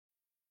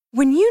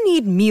When you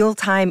need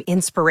mealtime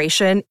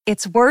inspiration,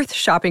 it's worth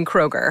shopping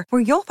Kroger,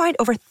 where you'll find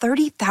over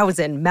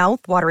 30,000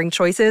 mouth-watering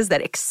choices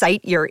that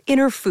excite your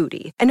inner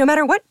foodie. And no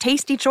matter what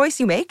tasty choice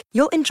you make,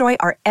 you'll enjoy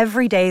our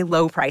everyday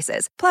low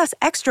prices, plus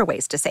extra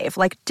ways to save,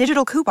 like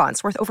digital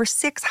coupons worth over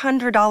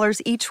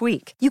 $600 each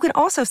week. You can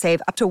also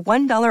save up to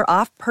 $1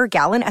 off per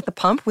gallon at the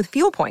pump with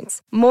fuel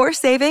points. More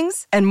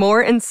savings and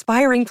more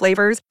inspiring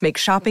flavors make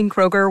shopping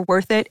Kroger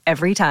worth it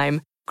every time.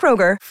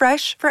 Kroger,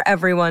 fresh for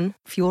everyone.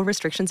 Fuel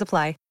restrictions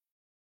apply.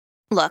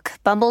 Look,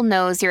 Bumble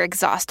knows you're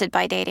exhausted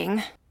by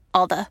dating.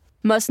 All the,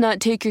 must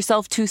not take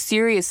yourself too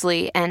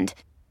seriously, and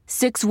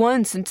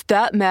 6'1" since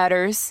that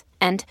matters,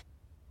 and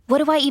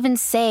what do I even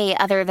say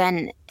other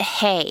than,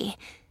 hey?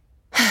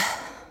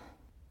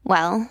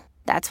 Well,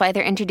 that's why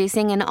they're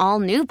introducing an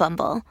all-new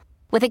Bumble,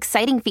 with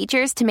exciting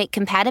features to make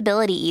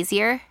compatibility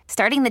easier,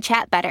 starting the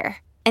chat better,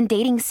 and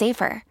dating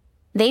safer.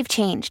 They've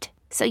changed,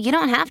 so you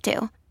don't have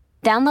to.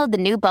 Download the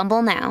new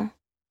Bumble now.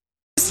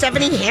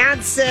 Stephanie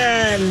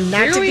Hansen,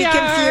 not to be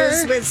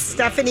confused with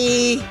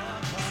Stephanie.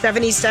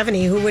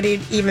 Who would it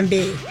even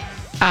be?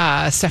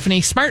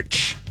 Stephanie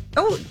Smarch.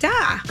 Oh,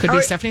 duh. Could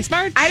be Stephanie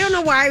Smarch. I don't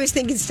know why I was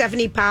thinking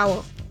Stephanie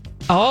Powell.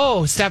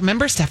 Oh,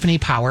 remember Stephanie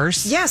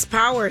Powers? Yes,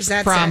 Powers.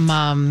 That's from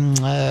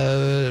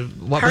it.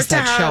 What was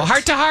that show?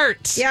 Heart to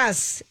Heart.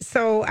 Yes.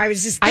 So I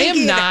was just I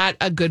thinking. am not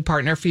a good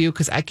partner for you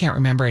because I can't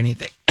remember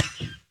anything.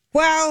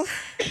 Well,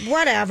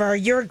 whatever.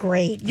 You're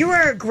great. You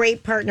are a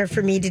great partner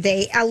for me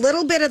today. A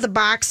little bit of the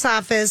box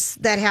office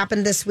that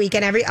happened this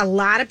weekend. A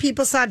lot of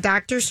people saw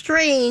Doctor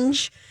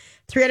Strange,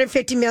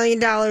 $350 million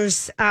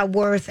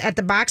worth at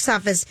the box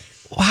office.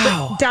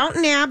 Wow. But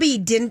Downton Abbey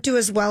didn't do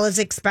as well as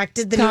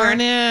expected.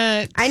 Darn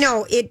it. I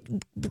know. It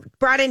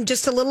brought in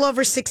just a little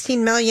over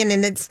 $16 million,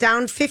 and it's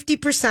down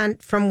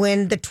 50% from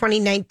when the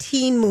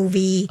 2019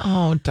 movie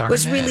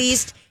was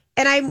released.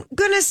 And I'm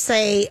going to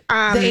say...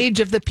 the age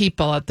of the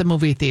people at the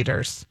movie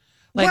theaters.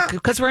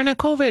 Because we're in a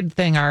COVID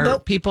thing. Are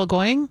people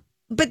going?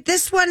 But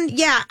this one,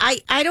 yeah,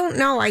 I don't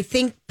know. I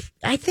think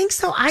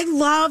so. I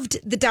loved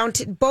the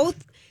Downton...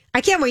 Both...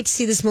 I can't wait to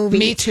see this movie.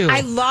 Me too.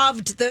 I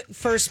loved the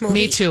first movie.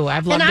 Me too.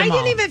 I've loved them all. And I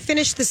didn't even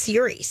finish the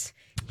series.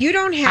 You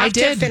don't have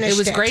to finish it. It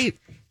was great.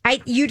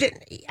 You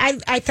didn't.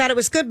 I thought it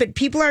was good, but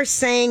people are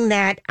saying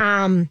that...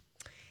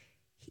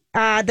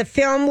 the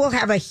film will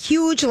have a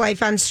huge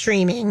life on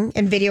streaming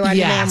and video on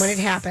demand when it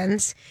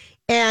happens.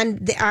 And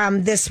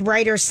this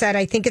writer said,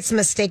 I think it's a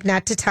mistake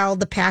not to tell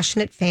the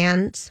passionate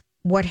fans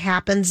what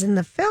happens in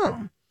the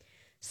film.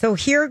 So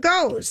here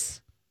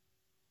goes.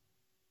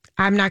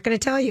 I'm not going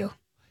to tell you.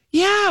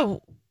 Yeah.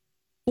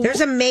 There's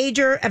a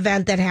major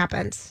event that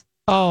happens.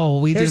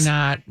 Oh, we do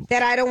not.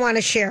 That I don't want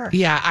to share.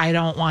 Yeah, I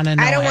don't want to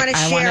know. I don't want to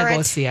share it. I want to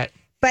go see it.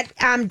 But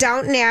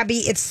Downton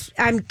Abbey,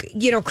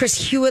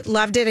 Chris Hewitt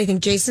loved it. I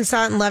think Jason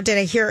saw it and loved it.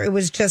 I hear it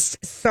was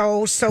just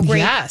so great.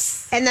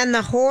 Yes. And then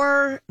the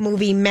horror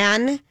movie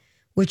Men,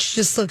 which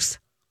just looks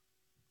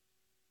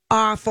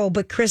awful,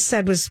 but Chris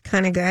said was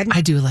kind of good.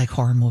 I do like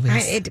horror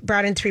movies. It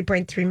brought in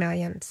 $3.3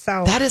 million.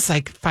 So that is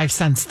like 5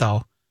 cents,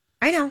 though.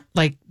 I know.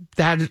 Like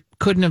that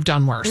couldn't have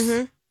done worse.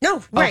 Mm-hmm.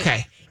 No, right.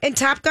 Okay. And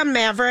Top Gun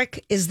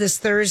Maverick is this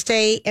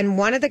Thursday, and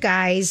one of the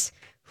guys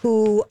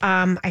who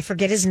I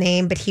forget his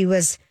name, but he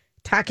was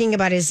talking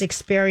about his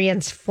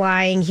experience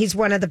flying. He's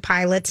one of the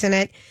pilots in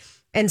it,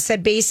 and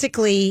said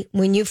basically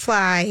when you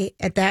fly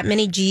at that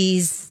many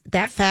G's,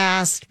 that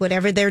fast,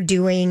 whatever they're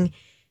doing,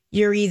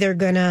 you're either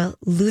going to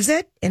lose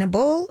it in a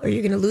bowl or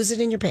you're going to lose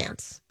it in your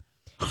pants.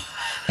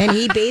 And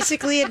he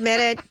basically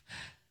admitted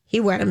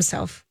he wet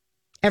himself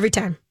every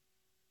time.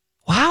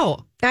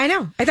 Wow. I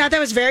know. I thought that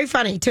was very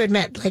funny to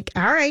admit. Like,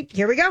 all right,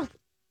 here we go.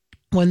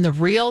 When the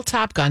real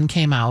Top Gun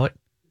came out,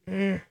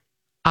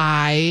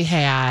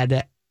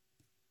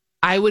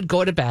 I would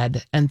go to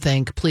bed and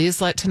think,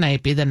 please let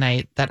tonight be the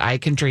night that I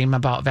can dream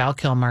about Val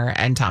Kilmer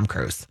and Tom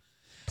Cruise.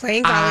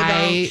 Playing volleyball.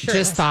 I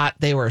just thought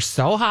they were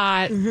so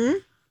hot. Mm-hmm.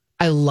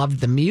 I loved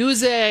the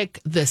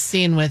music, the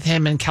scene with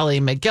him and Kelly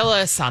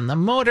McGillis on the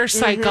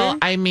motorcycle. Mm-hmm.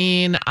 I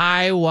mean,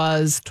 I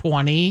was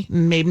 20.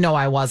 Maybe, no,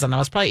 I wasn't. I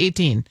was probably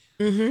 18.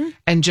 Mm-hmm.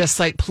 And just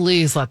like,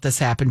 please let this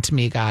happen to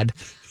me, God.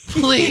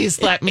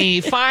 Please let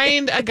me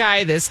find a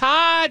guy this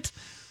hot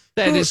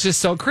that is just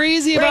so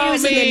crazy about me. He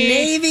was in the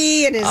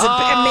Navy and is an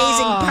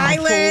amazing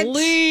pilot.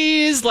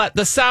 Please let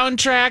the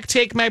soundtrack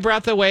Take My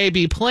Breath Away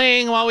be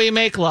playing while we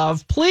make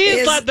love.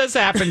 Please let this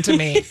happen to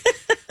me.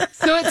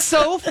 So it's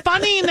so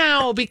funny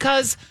now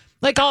because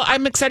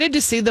I'm excited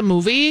to see the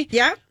movie.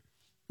 Yeah.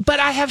 But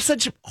I have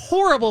such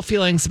horrible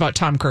feelings about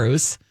Tom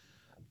Cruise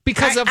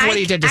because of what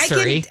he did to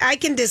Suri. I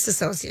can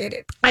disassociate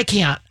it. I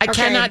can't. I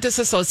cannot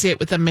disassociate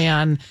with a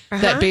man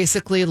that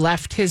basically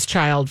left his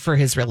child for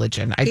his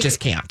religion. I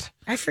just can't.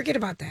 I forget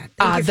about that.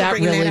 That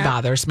really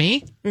bothers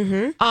me.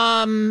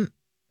 Mm-hmm.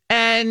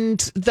 And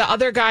the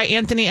other guy,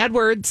 Anthony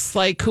Edwards,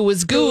 who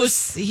was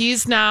Goose,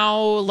 he's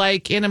now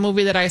in a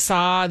movie that I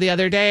saw the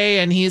other day,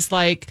 and he's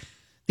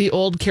the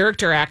old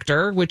character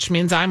actor, which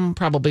means I'm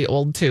probably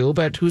old too,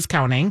 but who's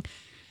counting?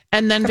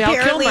 And then Val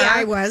Apparently Kilmer,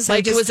 I was.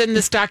 like it was in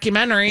this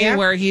documentary Yep.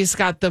 where he's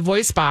got the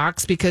voice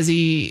box because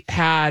he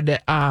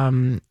had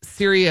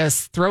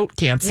serious throat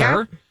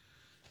cancer. Yep.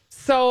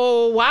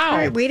 So, wow. All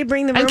right, way to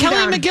bring the room And Kelly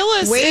down.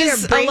 McGillis Way to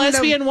is a bring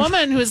lesbian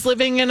woman who's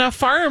living in a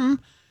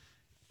farm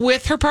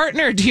with her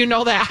partner. Do you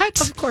know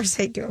that? Of course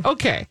I do.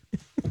 Okay.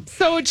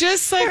 So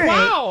just like, All right.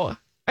 wow.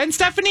 And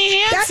Stephanie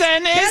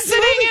Hansen is that's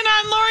sitting movie- in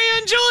on Lori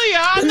and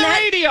Julia on the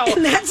radio.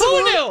 And that's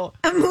Who knew?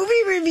 a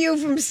movie review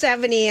from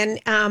Stephanie,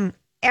 and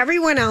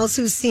everyone else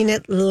who's seen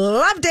it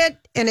loved it,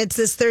 and it's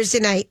this Thursday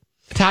night.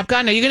 Top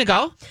Gun, are you going to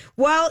go?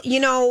 Well,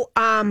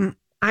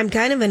 I'm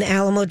kind of an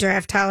Alamo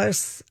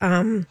Drafthouse.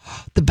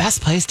 The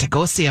best place to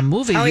go see a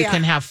movie. Oh, You yeah.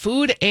 can have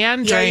food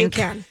and Yeah, you drink.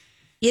 can.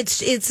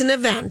 It's an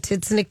event.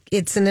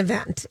 It's an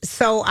event.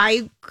 So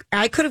I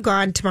could have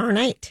gone tomorrow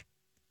night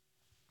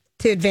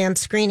to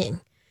advanced screening.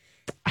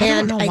 I don't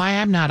And know why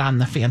I'm not on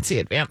the fancy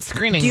advanced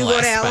screening Do you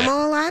list. go to but-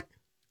 Alamo a lot?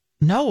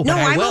 No, No, but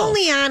I I'm will.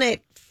 only on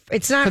it.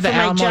 It's not For the for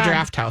my Alamo job.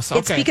 Drafthouse,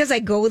 It's okay. because I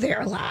go there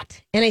a lot,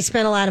 and I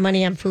spend a lot of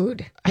money on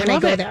food when I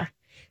love go it. there.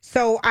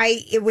 So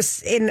I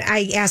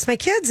asked my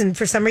kids, and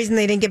for some reason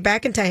they didn't get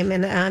back in time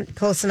and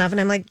close enough. And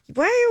I'm like,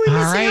 why are we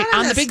All missing right, out on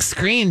on the this? big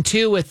screen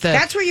too with the.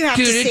 That's where you have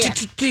to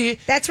see it.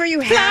 That's where you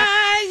have.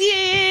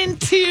 Fly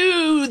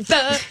into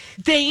the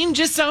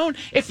danger zone.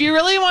 If you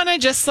really want to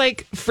just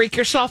like freak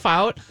yourself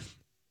out,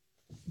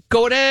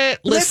 go to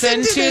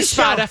listen to this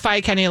show.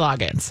 Spotify Kenny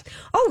Loggins.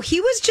 Oh,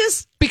 he was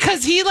just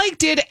Because he like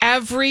did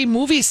every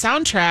movie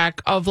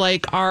soundtrack of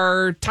like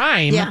our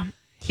time. yeah.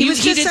 He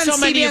was did just so on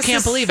many you CBS can't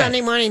this believe Sunday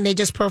it. morning, they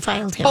just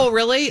profiled him. Oh,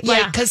 really? Yeah.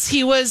 Like, because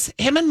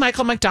him and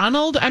Michael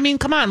McDonald. I mean,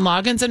 come on,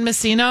 Loggins and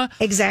Messina.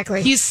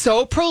 Exactly. He's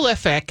so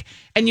prolific,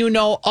 and you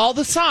know all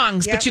the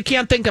songs, Yep. but you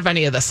can't think of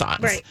any of the songs.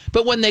 Right.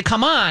 But when they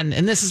come on,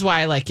 and this is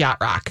why I like Yacht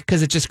Rock,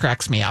 because it just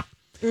cracks me up.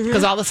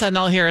 Because all of a sudden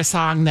I'll hear a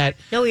song that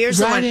No, here's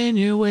the one. riding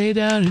your way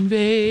down in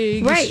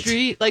Vegas Right.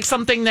 Street, like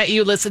something that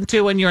you listen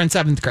to when you're in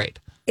 7th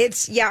grade.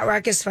 It's Yacht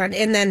Rock is fun,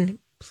 and then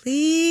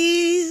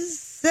please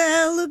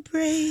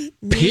celebrate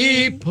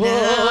me People,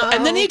 now.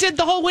 and then he did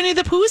the whole Winnie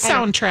the Pooh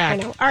soundtrack. I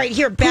know. All right,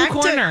 here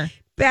Corner.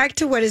 back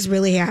to what is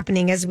really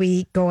happening as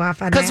we go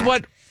off on Because that.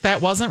 what that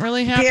wasn't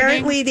really happening.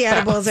 Apparently, the That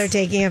edibles was- are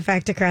taking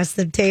effect across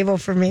the table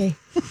for me.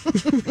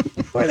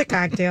 Or the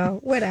cocktail,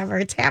 whatever.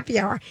 It's happy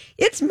hour.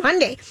 It's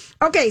Monday.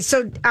 Okay,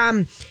 so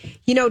David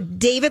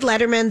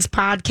Letterman's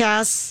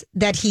podcasts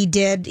that he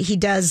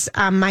does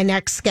My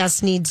Next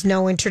Guest Needs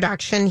No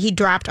Introduction. He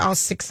dropped all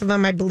 6 of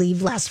them, I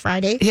believe, last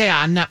Friday.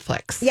 Yeah, on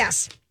Netflix.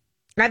 Yes.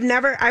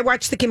 I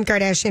watched the Kim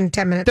Kardashian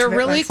 10 minutes. They're of it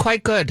really once. I'm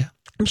good.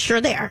 I'm sure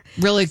they are.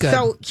 Really good.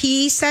 So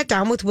he sat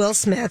down with Will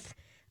Smith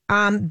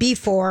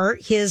before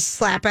his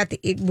slap at the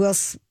Will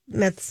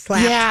Smith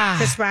slapped Yeah.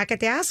 Chris Rock at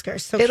the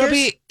Oscars. So it'll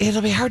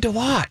here's- be hard to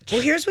watch. well,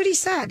 here's what he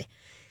said.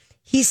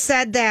 He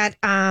said that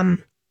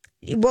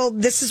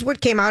this is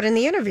what came out in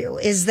the interview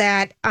is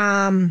that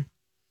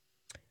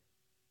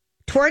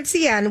towards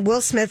the end,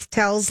 Will Smith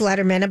tells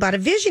Letterman about a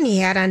vision he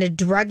had on a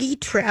druggy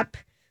trip,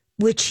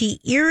 which he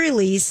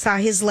eerily saw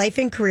his life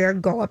and career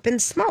go up in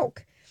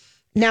smoke.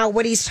 Now,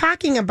 what he's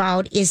talking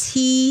about is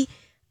he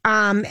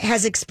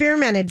has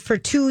experimented for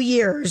 2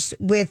 years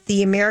with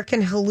the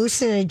American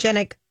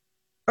hallucinogenic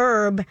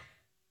herb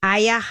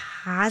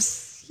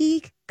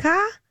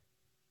ayahuasca.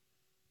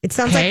 It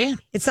sounds Okay.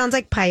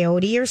 like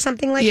peyote or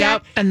something like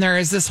Yep. that. And there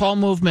is this whole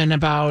movement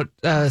about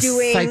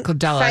Doing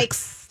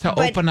psychedelics to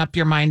but- open up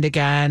your mind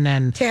again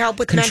and To help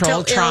with control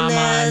mental trauma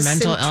illness and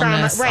mental and trauma.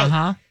 illness. Right.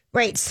 Uh-huh.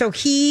 Right. So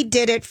he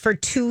did it for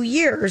 2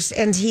 years,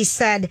 and he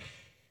said,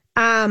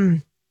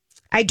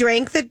 I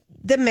drank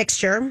the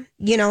mixture,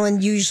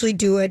 and usually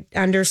do it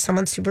under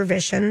someone's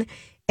supervision.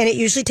 And it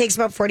usually takes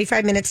about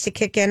 45 minutes to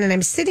kick in. And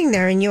I'm sitting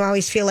there, and you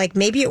always feel like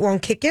maybe it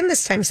won't kick in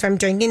this time. So I'm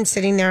drinking,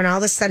 sitting there, and all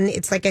of a sudden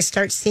it's like I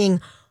start seeing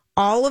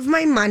all of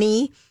my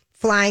money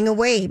flying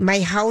away.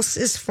 My house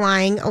is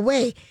flying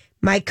away.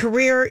 My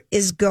career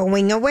is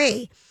going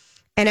away.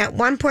 And at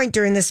one point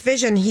during this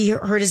vision, he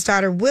heard his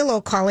daughter Willow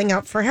calling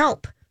out for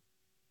help.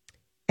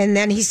 And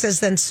then he says,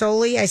 then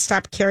slowly I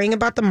stopped caring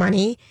about the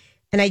money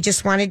and I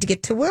just wanted to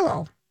get to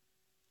Willow.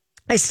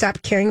 I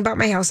stopped caring about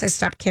my house. I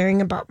stopped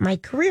caring about my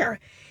career.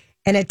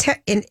 And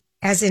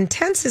as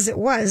intense as it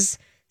was,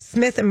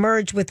 Smith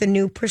emerged with a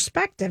new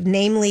perspective,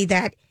 namely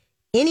that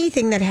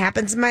anything that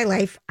happens in my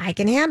life, I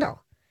can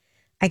handle.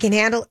 I can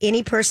handle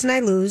any person I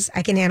lose.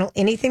 I can handle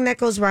anything that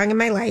goes wrong in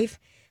my life.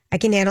 I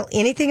can handle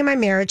anything in my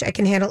marriage. I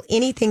can handle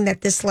anything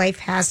that this life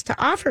has to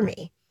offer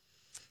me.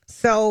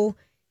 So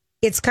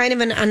it's kind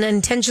of an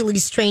unintentionally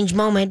strange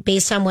moment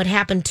based on what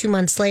happened 2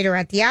 months later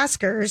at the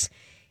Oscars.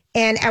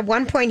 And at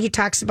one point he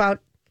talks about,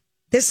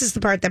 this is the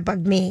part that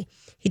bugged me.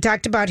 He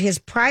talked about his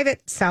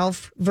private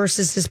self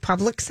versus his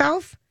public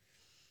self.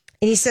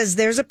 And he says,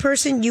 there's a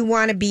person you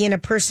want to be and a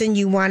person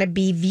you want to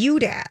be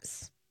viewed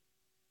as.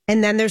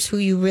 And then there's who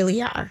you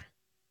really are.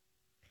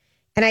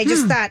 And I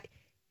just thought,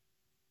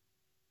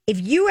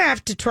 if you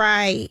have to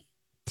try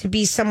to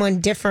be someone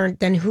different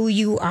than who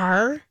you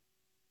are,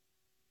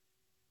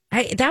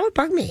 that would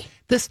bug me.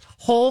 This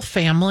whole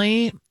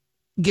family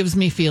gives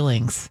me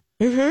feelings.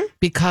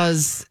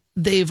 because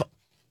the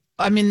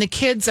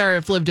kids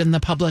have lived in the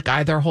public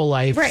eye their whole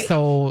life. Right.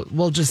 So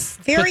we'll just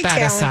Very put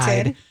that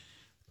talented.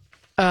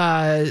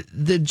 aside.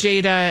 The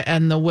Jada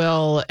and the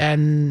Will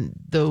and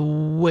the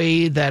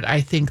way that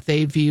I think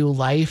they view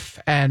life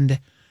and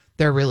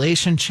their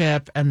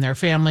relationship and their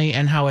family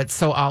and how it's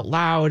so out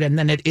loud. And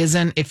then it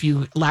isn't. If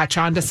you latch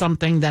onto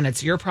something, then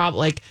it's your problem.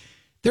 Like,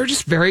 they're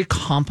just very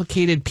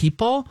complicated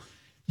people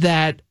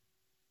that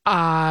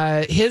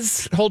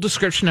his whole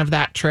description of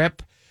that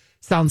trip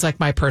sounds like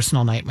my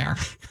personal nightmare.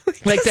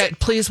 Like that,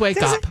 please wake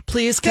up.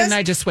 Please, can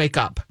I just wake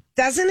up?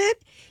 Doesn't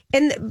it?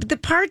 And the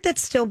part that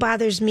still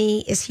bothers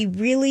me is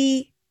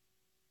he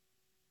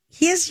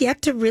has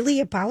yet to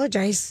really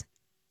apologize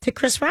to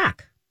Chris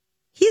Rock.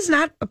 He has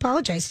not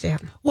apologized to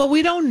him. Well,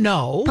 we don't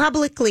know.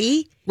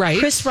 Publicly, right?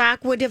 Chris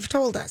Rock would have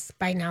told us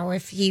by now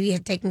if he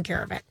had taken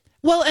care of it.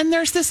 Well, and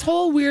there's this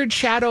whole weird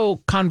shadow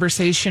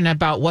conversation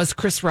about, was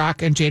Chris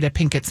Rock and Jada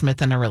Pinkett Smith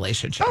in a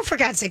relationship? Oh, for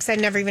God's sakes, I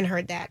never even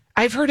heard that.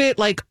 I've heard it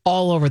like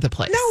all over the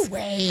place. No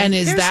way. And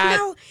is There's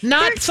that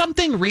not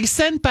something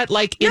recent, but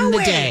like in the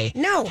day?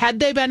 No. Had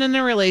they been in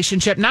a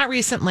relationship, not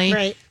recently,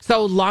 Right.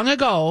 so long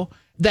ago,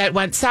 that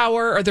went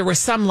sour, or there was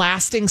some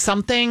lasting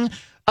something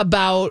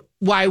about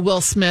why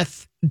Will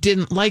Smith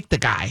didn't like the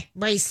guy?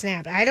 Ray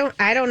snapped. I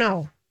don't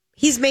know.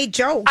 He's made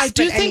jokes. I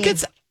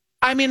think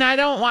I'm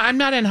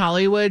not in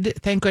Hollywood,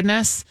 thank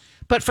goodness.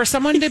 But for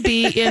someone to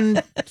be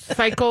in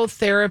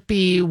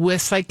psychotherapy with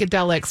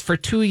psychedelics for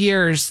 2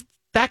 years,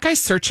 that guy's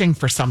searching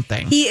for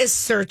something. He is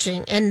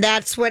searching. And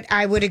that's what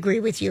I would agree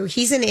with you.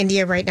 He's in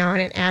India right now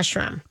in an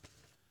ashram.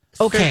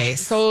 Okay,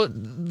 so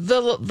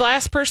the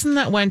last person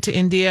that went to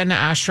India in an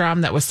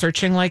ashram that was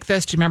searching like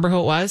this, do you remember who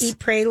it was? Eat,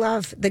 Pray,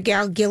 Love, the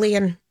gal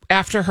Gillian.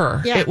 After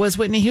her, Yeah. it was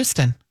Whitney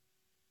Houston.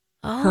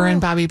 Oh, Her and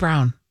Bobby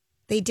Brown.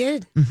 They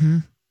did. Mm-hmm.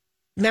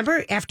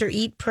 Remember, after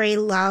Eat, Pray,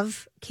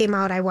 Love came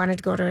out, I wanted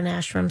to go to an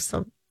ashram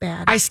so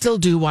bad. I still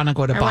do want to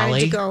go to I Bali.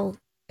 wanted to go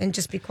and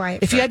just be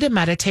quiet. If you had to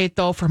meditate,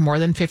 though, for more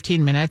than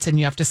 15 minutes and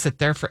you have to sit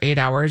there for 8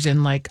 hours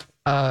in like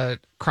a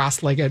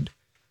cross-legged,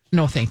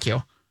 no, thank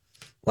you.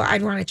 Well,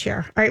 I'd want a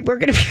chair. All right, we're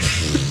gonna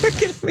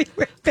be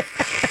right back.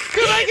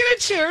 Could I get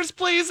a cheers,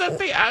 please, at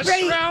the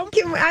ashram?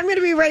 I'm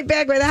gonna be right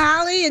back with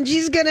Holly, and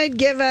she's gonna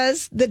give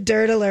us the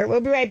dirt alert.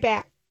 We'll be right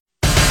back.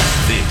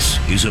 This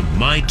is a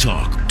My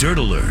Talk Dirt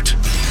Alert.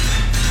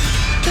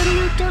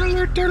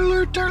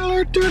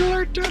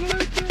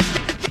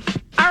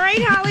 All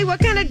right, Holly, what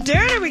kind of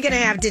dirt are we gonna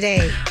have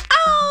today?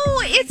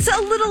 Oh, it's a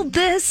little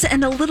this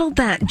and a little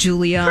that,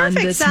 Julia, on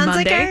Perfect. this Sounds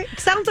Monday.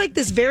 sounds like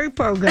this very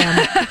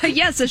program.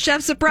 Yes, a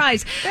chef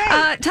surprise.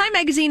 Right. Time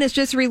Magazine has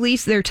just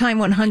released their Time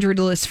 100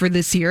 list for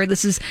this year.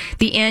 This is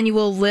the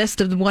annual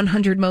list of the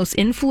 100 most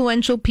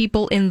influential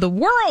people in the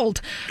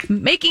world.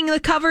 Making the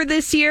cover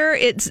this year,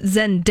 it's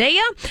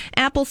Zendaya,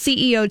 Apple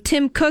CEO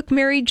Tim Cook,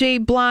 Mary J.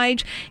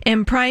 Blige,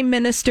 and Prime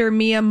Minister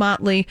Mia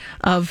Mottley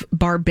of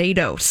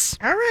Barbados.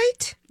 All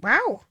right.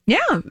 Wow. Yeah,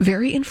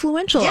 very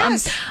influential.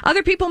 Yes.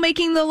 Other people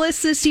making the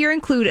list this year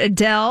include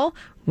Adele.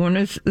 When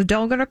is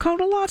Adele going to come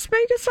to Las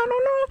Vegas? I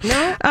don't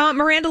know. No.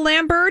 Miranda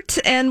Lambert.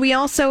 And we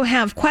also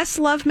have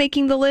Questlove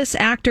making the list.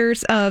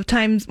 Actors of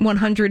Time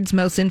 100's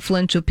most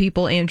influential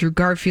people. Andrew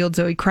Garfield,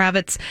 Zoe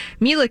Kravitz,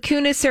 Mila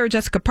Kunis, Sarah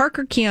Jessica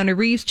Parker, Keanu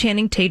Reeves,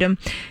 Channing Tatum,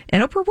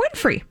 and Oprah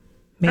Winfrey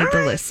made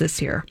the list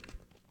this year.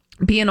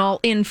 Being all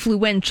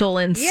influential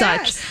and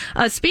Yes.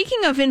 such.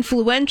 Speaking of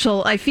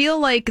influential, I feel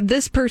like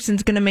this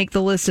person's going to make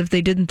the list if they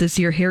didn't this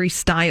year, Harry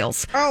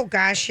Styles. Oh,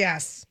 gosh,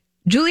 yes.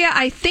 Julia,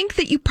 I think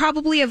that you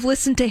probably have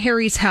listened to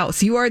Harry's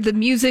House. You are the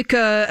music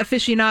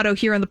aficionado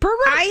here on the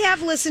program. I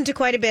have listened to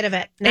quite a bit of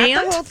it. Not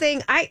And? the whole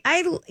thing.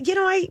 I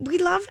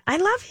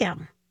love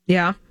him.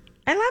 Yeah,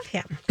 I love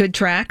him. good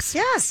tracks.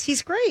 Yes,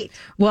 he's great.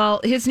 Well,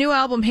 his new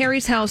album,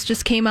 Harry's House,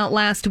 just came out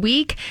last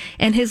week,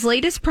 and his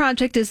latest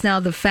project is now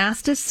the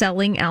fastest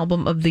selling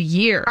album of the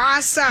year.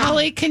 Awesome.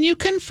 Holly, can you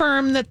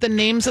confirm that the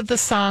names of the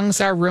songs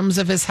are Rooms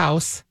of His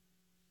House?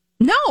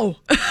 No,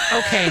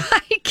 Okay.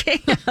 I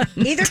can't.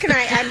 Neither can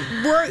I.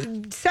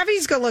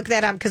 Stephanie's going to look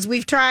that up because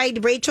we've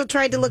tried. Rachel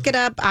tried to look it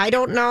up. I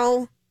don't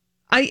know.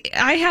 I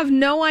have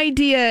no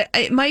idea.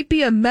 It might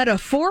be a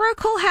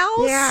metaphorical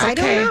house. Yeah, I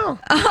Okay. don't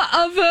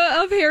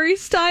know. Of Harry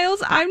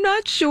Styles. I'm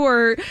not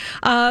sure.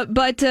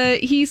 But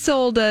he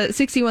sold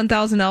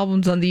 61,000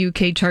 albums on the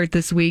UK chart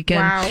this week.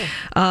 And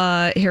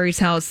Harry's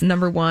House,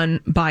 #1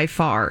 by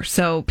far.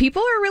 So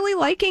people are really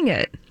liking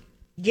it.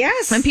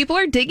 Yes. And people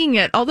are digging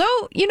it.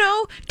 Although,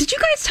 did you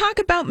guys talk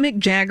about Mick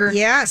Jagger?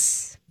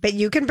 Yes. But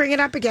you can bring it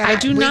up again. I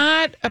do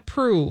not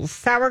approve.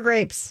 Sour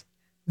grapes.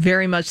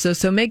 Very much so.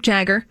 So Mick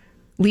Jagger,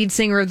 lead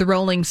singer of the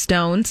Rolling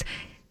Stones,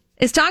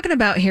 is talking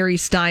about Harry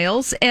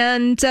Styles,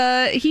 and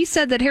he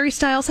said that Harry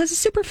Styles has a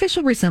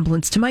superficial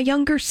resemblance to my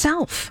younger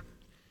self.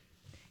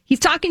 He's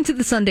talking to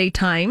the Sunday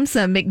Times,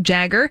 Mick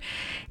Jagger,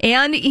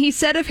 and he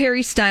said of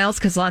Harry Styles,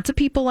 because lots of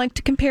people like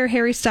to compare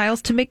Harry Styles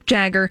to Mick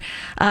Jagger,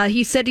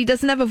 he said he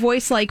doesn't have a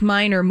voice like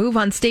mine or move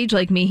on stage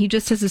like me. He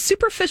just has a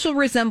superficial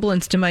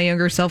resemblance to my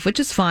younger self, which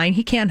is fine.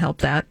 He can't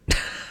help that.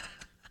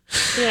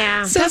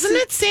 Yeah. Doesn't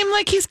it seem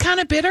like he's kind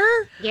of bitter?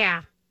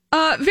 Yeah.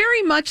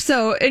 Very much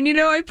so. And,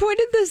 I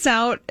pointed this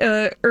out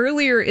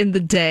earlier in the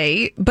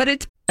day, but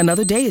it's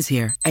Another day is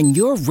here, and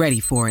you're ready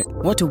for it.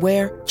 What to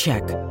wear?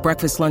 Check.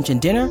 Breakfast, lunch, and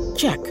dinner?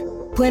 Check.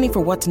 Planning for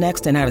what's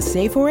next and how to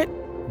save for it?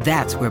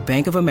 That's where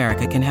Bank of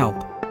America can help.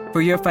 For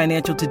your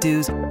financial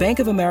to-dos, Bank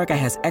of America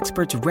has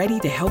experts ready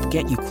to help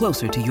get you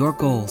closer to your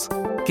goals.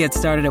 Get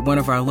started at one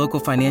of our local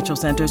financial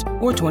centers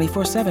or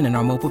 24/7 in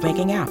our mobile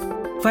banking app.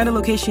 Find a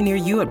location near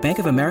you at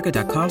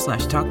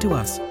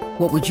bankofamerica.com/talktous.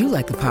 What would you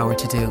like the power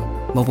to do?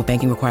 Mobile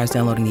banking requires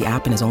downloading the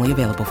app and is only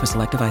available for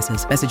select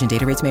devices. Message and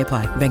data rates may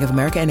apply. Bank of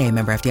America N.A.,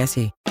 member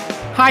FDIC.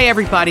 Hi,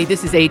 everybody.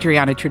 This is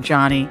Adriana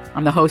Trajani.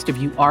 I'm the host of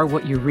You Are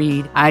What You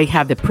Read. I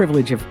have the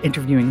privilege of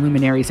interviewing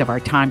luminaries of our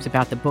times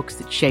about the books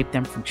that shaped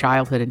them from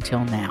childhood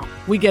until now.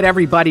 We get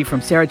everybody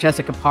from Sarah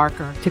Jessica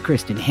Parker to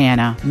Kristen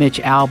Hanna, Mitch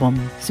Albom,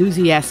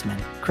 Susie Essman,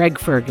 Craig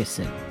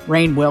Ferguson,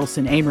 Rainn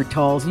Wilson, Amor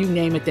Tolls, you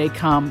name it, they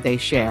come, they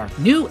share.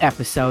 New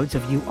episodes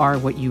of You Are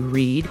What You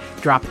Read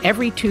drop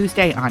every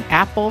Tuesday on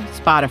Apple,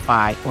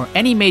 Spotify, or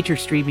any major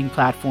streaming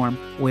platform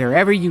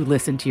wherever you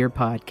listen to your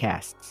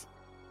podcasts.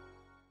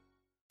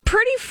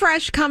 pretty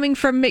fresh coming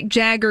from Mick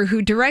Jagger,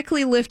 who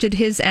directly lifted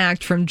his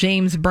act from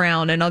James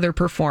Brown and other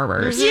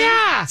performers.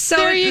 Yeah, so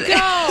there you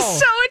go.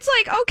 So it's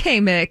like, okay,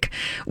 Mick,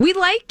 we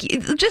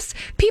just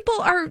people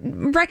are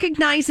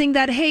recognizing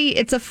that, hey,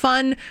 it's a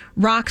fun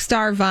rock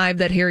star vibe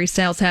that Harry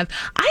Styles have.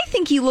 I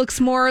think he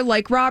looks more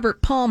like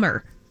Robert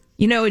Palmer,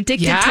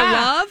 Addicted to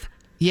Love.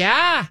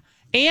 Yeah.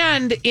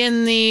 And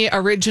in the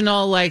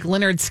original,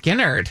 Lynyrd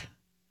Skynyrd.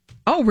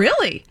 Oh,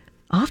 really?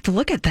 I'll have to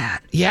look at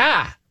that.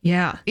 Yeah.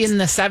 Yeah. In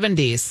the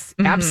 70s.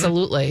 Mm-hmm.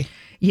 Absolutely.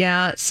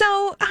 Yeah.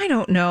 So, I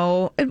don't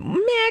know.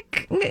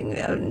 Mick,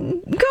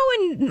 go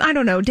and, I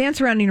don't know, dance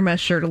around in your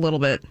mesh shirt a little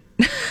bit.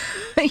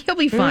 You'll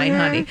be fine,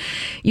 honey.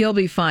 You'll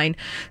be fine.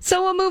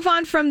 So we'll move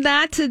on from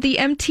that to the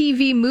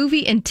MTV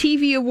Movie and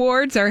TV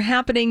Awards are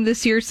happening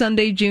this year,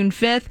 Sunday, June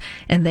 5th,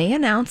 and they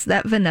announced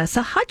that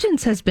Vanessa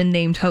Hudgens has been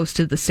named host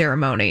of the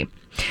ceremony.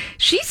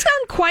 She's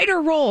on quite a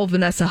roll,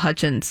 Vanessa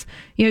Hudgens.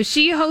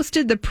 She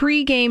hosted the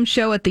pre-game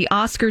show at the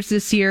Oscars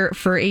this year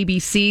for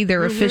ABC,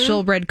 their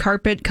official red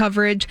carpet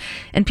coverage,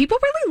 and people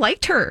really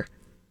liked her.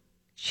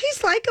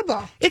 She's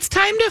likable. It's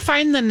time to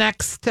find the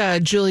next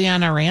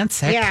Juliana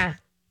Rancic. Yeah.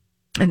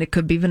 And it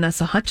could be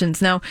Vanessa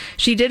Hudgens. Now,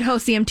 she did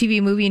host the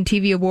MTV Movie and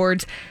TV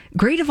Awards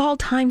Great of All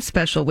Time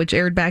special, which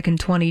aired back in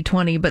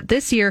 2020. But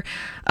this year,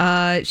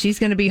 she's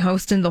going to be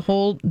hosting the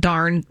whole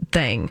darn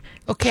thing.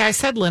 Okay, I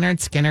said Lynyrd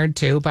Skynyrd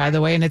too, by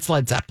the way, and it's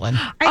Led Zeppelin.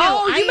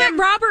 You meant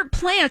Robert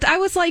Plant. I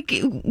was like,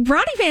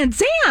 Ronnie Van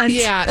Zant.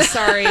 Yeah,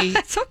 sorry.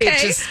 That's okay. It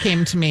just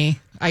came to me.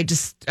 I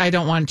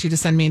don't want you to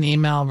send me an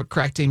email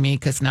correcting me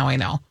because now I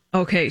know.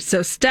 Okay,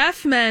 so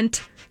Steph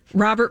meant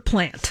Robert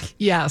Plant.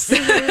 Yes.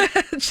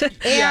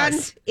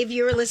 And if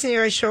you were listening to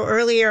our show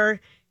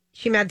earlier,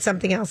 she meant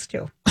something else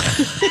too.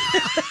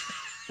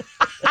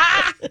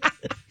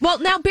 Well,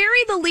 now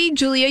bury the lead,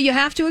 Julia. You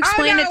have to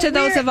explain it to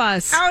those of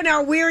us. Oh,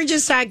 no. We were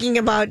just talking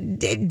about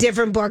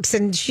different books,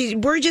 and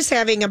we're just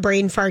having a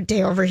brain fart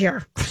day over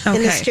here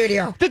in the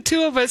studio. The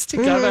two of us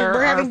together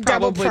we're are having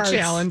double probably farts.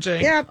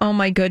 challenging. Yep. Oh,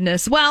 my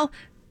goodness. Well,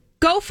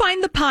 go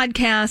find the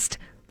podcast.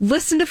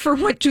 Listen for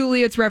what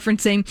Julia's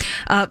referencing.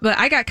 But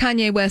I got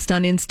Kanye West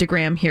on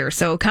Instagram here.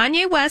 So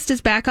Kanye West is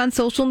back on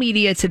social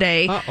media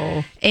today.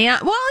 Uh-oh. And,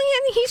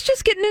 he's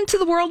just getting into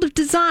the world of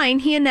design.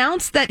 He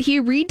announced that he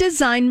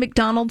redesigned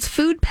McDonald's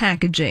food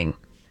packaging.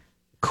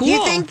 Cool. Do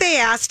you think they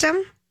asked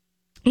him?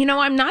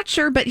 I'm not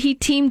sure, but he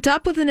teamed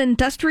up with an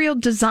industrial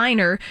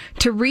designer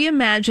to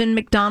reimagine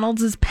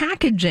McDonald's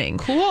packaging.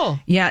 Cool.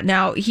 Yeah,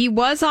 now he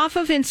was off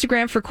of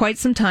Instagram for quite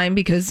some time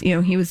because,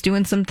 he was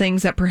doing some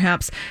things that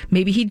perhaps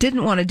maybe he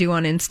didn't want to do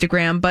on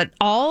Instagram, but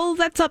all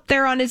that's up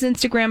there on his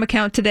Instagram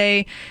account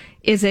today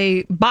is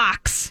a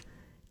box,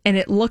 and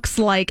it looks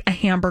like a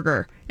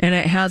hamburger, and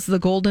it has the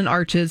golden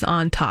arches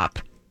on top.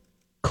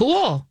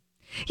 Cool.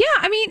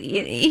 Yeah,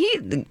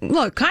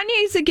 look,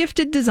 Kanye's a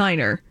gifted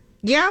designer.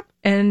 Yep.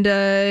 And,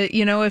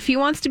 if he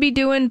wants to be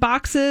doing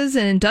boxes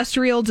and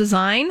industrial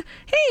design,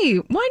 hey,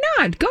 why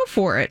not? Go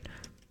for it.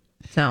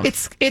 So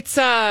it's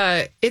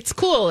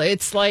cool.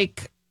 It's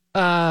like,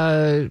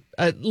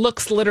 it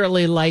looks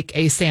literally like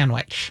a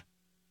sandwich.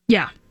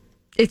 Yeah.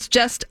 It's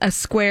just a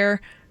square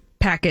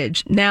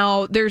package.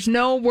 Now, there's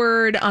no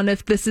word on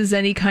if this is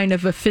any kind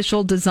of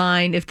official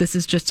design, if this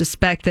is just a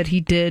spec that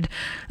he did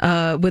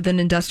with an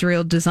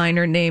industrial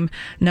designer named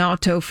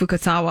Naoto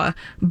Fukasawa,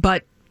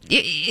 but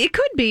it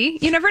could be.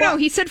 You never know.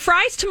 He said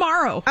fries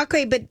tomorrow.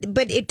 Okay, but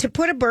to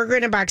put a burger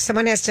in a box,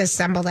 someone has to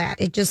assemble that.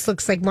 It just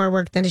looks like more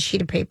work than a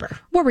sheet of paper.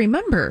 Well,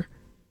 remember,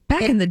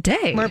 back in the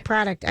day, more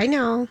product. I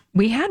know.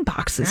 We had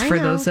boxes for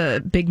those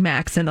Big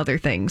Macs and other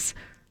things.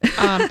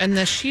 And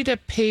the sheet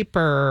of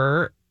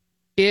paper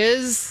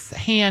is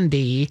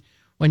handy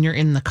when you're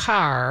in the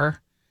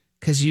car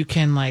because you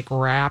can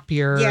wrap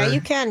your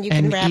you can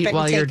wrap eat it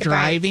while and you're take a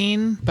bite.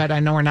 driving. But I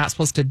know we're not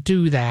supposed to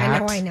do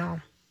that. I know.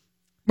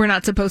 We're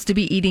not supposed to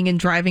be eating and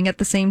driving at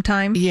the same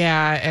time.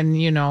 Yeah, and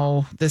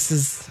this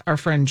is our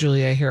friend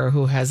Julia here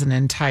who has an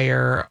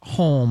entire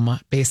home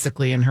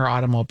basically in her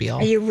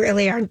automobile. You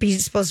really aren't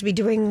supposed to be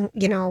doing,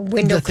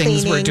 window The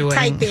things cleaning, we're doing.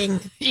 typing.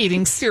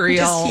 Eating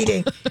cereal.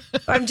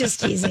 I'm just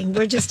teasing.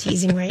 We're just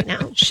teasing right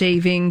now.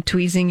 Shaving,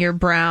 tweezing your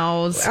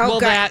brows. Oh, Well,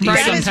 God. that you That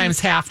is- sometimes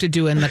have to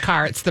do in the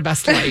car. It's the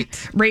best light.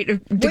 When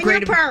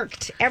you're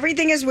parked.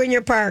 Everything is when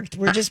you're parked.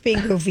 We're just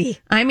being goofy.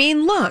 I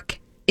mean, look,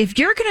 if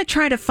you're going to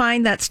try to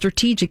find that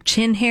strategic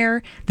chin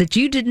hair that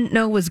you didn't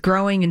know was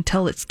growing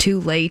until it's too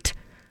late,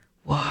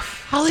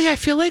 woof. Holly, I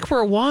feel like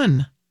we're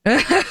one.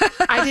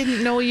 I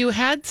didn't know you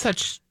had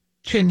such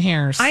chin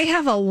hairs. I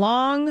have a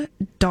long,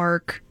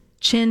 dark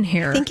chin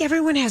hair. I think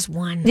everyone has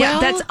one. Yeah,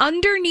 that's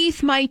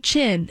underneath my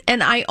chin.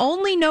 And I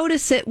only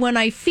notice it when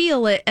I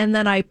feel it and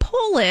then I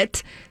pull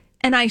it.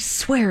 And I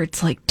swear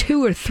it's like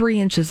 2 or 3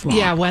 inches long.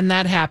 Yeah, when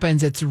that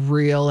happens, it's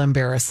real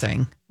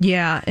embarrassing.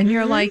 Yeah. And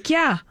you're like,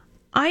 yeah,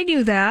 I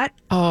knew that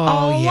yeah.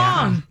 all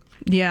along.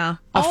 Yeah.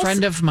 A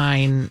friend of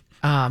mine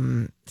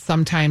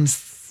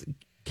sometimes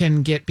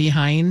can get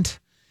behind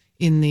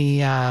in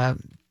the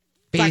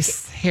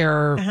face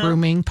hair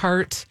grooming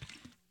part.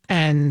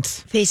 And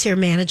face hair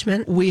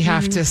management. We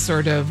have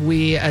to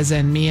we as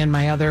in me and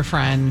my other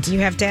friend,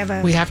 You have to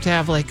have we have to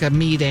have like a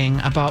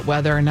meeting about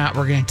whether or not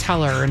we're going to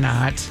tell her or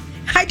not.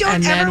 I don't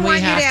And ever then we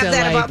want you to have have to,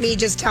 that like, about me.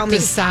 Just tell me.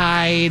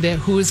 Decide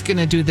who's going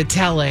to do the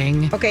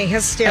telling. Okay,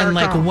 hysterical. And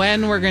like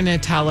when we're going to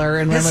tell her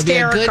and when would be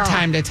a good Hysterical.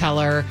 time to tell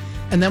her.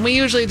 And then we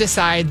usually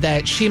decide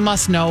that she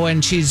must know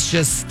and she's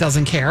just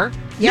doesn't care.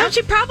 Yeah,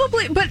 she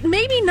probably, but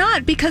maybe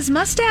not, because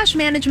mustache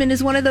management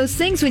is one of those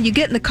things when you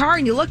get in the car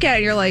and you look at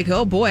it, you're like,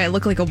 oh boy, I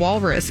look like a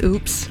walrus.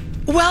 Oops.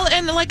 Well,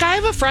 and like I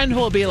have a friend who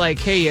will be like,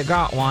 hey, you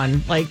got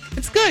one. Like,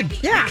 it's good.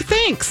 Yeah.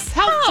 Thanks.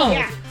 Helpful.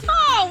 Oh,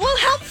 oh, well,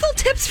 helpful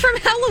tips from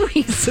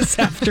Heloise this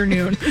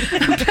afternoon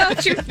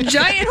about your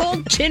giant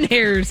old chin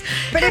hairs.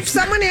 But if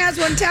someone has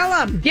one, tell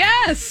them.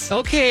 Yes.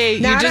 Okay.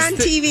 Not on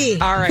TV.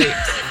 All right.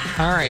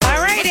 All right.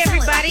 All right,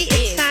 everybody.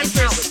 It's time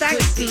for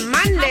Sex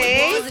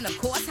Monday.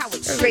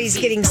 Everybody's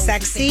getting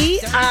sexy.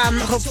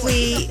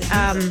 Hopefully,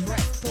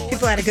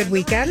 people had a good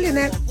weekend in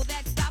that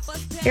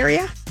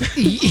area.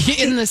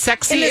 In the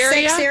sexy In the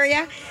area? sex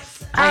area.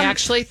 I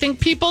actually think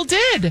people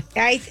did.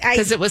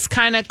 Because it was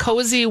kind of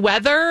cozy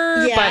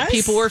weather, Yes. but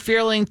people were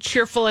feeling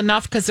cheerful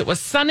enough because it was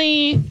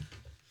sunny.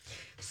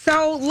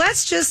 So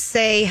let's just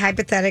say,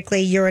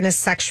 hypothetically, you're in a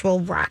sexual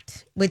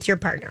rut with your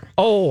partner.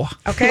 Oh,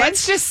 Okay.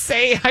 Let's just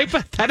say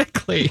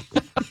hypothetically.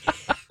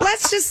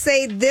 Let's just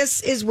say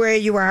this is where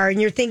you are,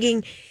 and you're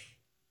thinking,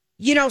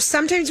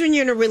 sometimes when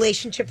you're in a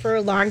relationship for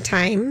a long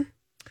time,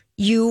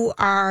 you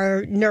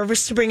are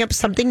nervous to bring up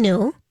something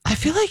new. I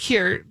feel like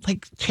you're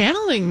like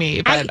channeling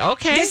me, but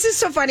okay. This is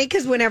so funny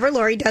because whenever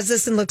Lori does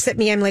this and looks at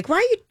me, I'm like,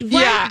 why?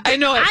 Yeah, I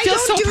know. It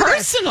feels don't so do this.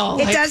 personal.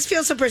 It Like, does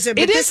feel so personal.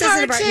 But It is this isn't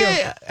hard about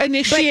to you.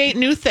 initiate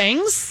new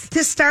things.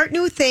 To start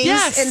new things.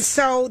 Yes. And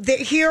so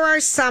here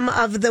are some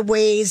of the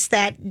ways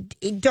that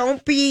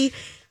don't be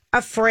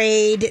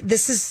afraid.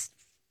 This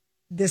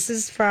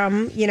is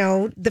from,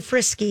 the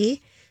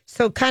Frisky.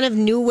 So kind of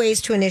new ways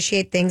to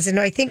initiate things. And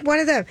I think one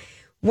of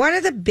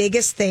the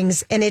biggest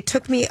things, and it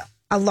took me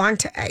a long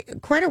time,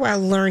 quite a while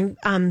to learn.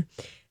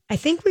 I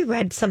think we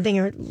read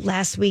something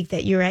last week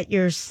that you're at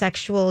your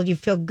you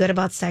feel good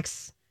about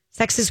sex.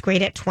 Sex is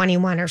great at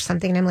 21 or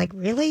something. And I'm like,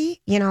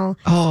 really?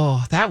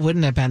 Oh, that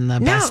wouldn't have been the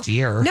best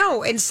year.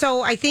 No. And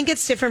so I think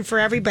it's different for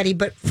everybody.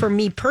 But for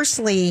me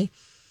personally,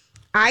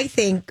 I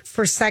think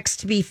for sex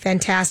to be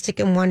fantastic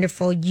and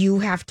wonderful, you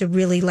have to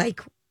really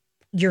like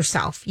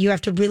yourself. You have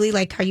to really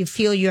like how you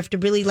feel. You have to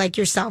really like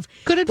yourself.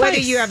 Good advice.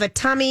 Whether you have a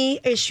tummy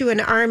issue, an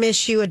arm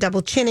issue, a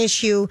double chin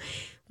issue,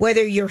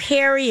 whether you're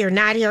hairy or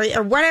not hairy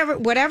or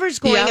whatever's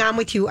going on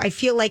with you, I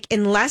feel like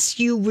unless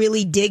you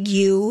really dig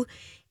you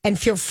and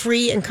feel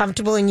free and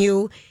comfortable in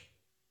you,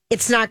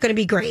 it's not going to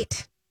be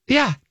great.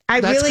 Yeah.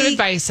 That's good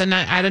advice. And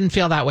I didn't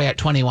feel that way at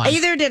 21.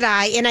 Either did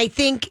I. And I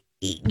think,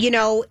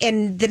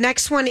 and the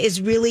next one is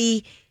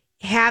really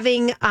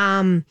having,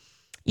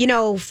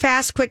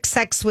 fast, quick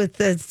sex with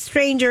a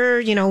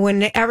stranger,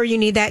 whenever you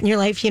need that in your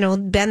life,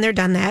 been there,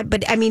 done that.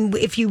 But I mean,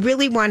 if you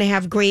really want to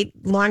have great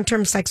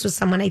long-term sex with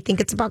someone, I think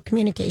it's about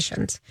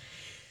communications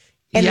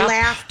and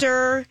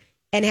laughter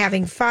and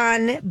having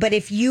fun. But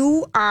if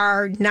you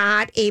are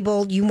not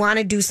able, you want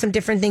to do some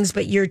different things,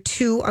 but you're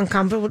too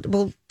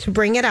uncomfortable to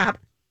bring it up,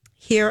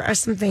 here are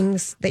some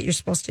things that you're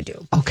supposed to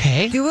do.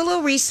 Okay. Do a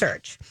little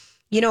research.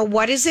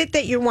 What is it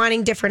that you're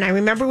wanting different? I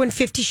remember when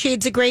 50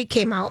 Shades of Grey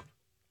came out.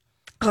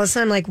 All of a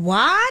sudden, I'm like,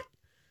 what?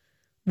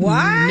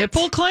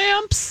 Nipple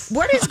clamps?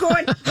 What is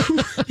going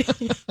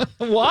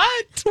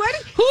What?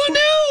 Who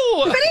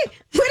knew?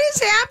 What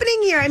is happening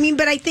here? I mean,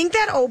 but I think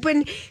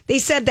they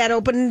said that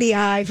opened the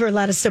eye for a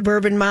lot of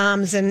suburban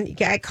moms, and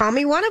call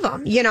me one of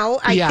them.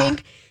 I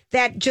think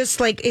that just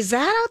like, is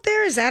that out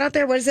there? Is that out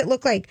there? What does it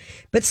look like?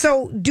 But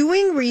so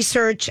doing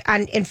research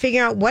and figuring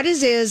out what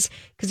it is,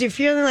 because you're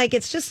feeling like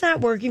it's just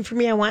not working for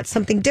me. I want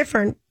something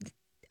different.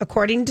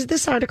 According to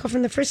this article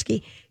from the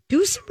Frisky,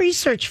 do some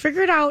research,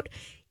 figure it out.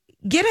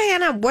 get a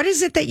hand on what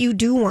is it that you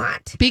do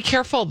want. Be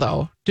careful,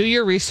 though. Do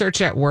your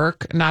research at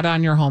work, not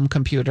on your home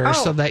computer,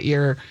 so that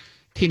your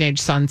teenage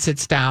son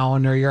sits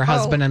down or your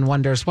husband and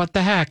wonders, what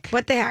the heck?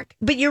 What the heck?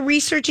 But you're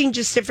researching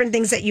just different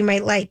things that you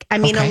might like. I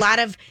mean, a lot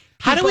of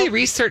How do we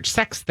research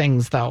sex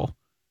things, though?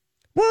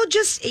 Well,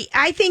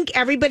 I think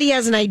everybody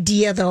has an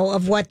idea, though,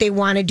 of what they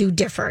want to do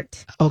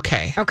different.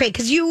 Okay. Okay,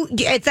 because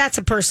that's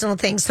a personal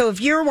thing. So if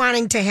you're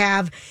wanting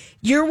to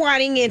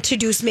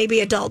introduce maybe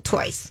adult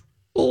toys.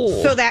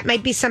 Ooh. So that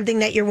might be something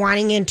that you're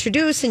wanting to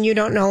introduce and you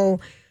don't know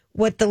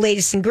what the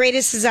latest and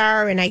greatest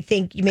are. And I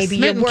think maybe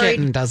Smitten you're worried.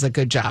 Kitten does a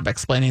good job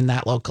explaining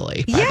that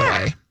locally, by the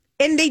way.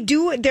 And they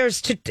do, on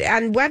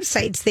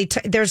websites,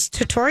 there's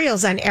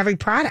tutorials on every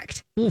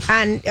product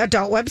on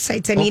adult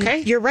websites. I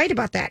mean, you're right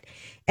about that.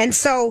 And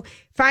so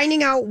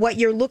finding out what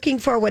you're looking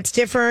for, what's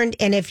different,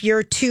 and if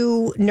you're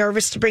too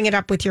nervous to bring it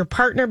up with your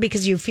partner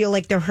because you feel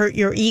like they'll hurt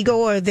your ego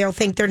or they'll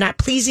think they're not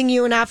pleasing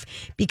you enough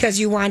because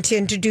you want to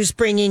introduce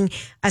bringing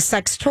a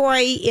sex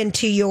toy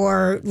into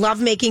your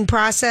lovemaking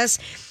process,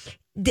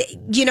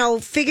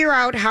 figure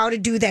out how to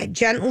do that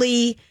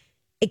gently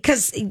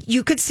because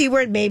you could see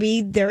where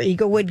maybe their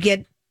ego would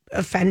get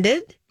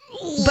offended.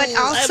 But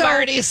also, I'm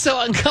already so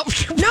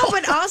uncomfortable. No,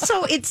 but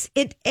also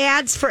it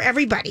adds for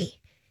everybody.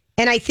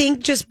 And I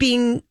think just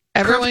being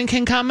everyone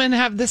can come and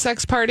have the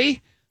sex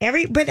party.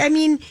 But I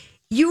mean,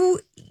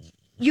 you'd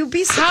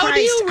be surprised. How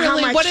do you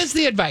really? How much, what is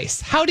the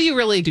advice? How do you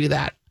really do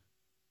that?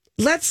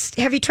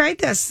 Have you tried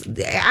this?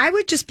 I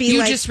would just be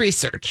you just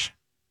research.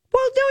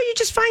 Well, no, you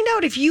just find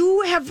out if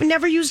you have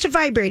never used a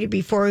vibrator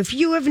before, if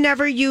you have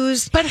never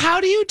used. But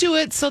how do you do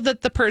it so that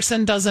the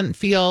person doesn't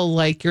feel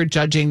like you're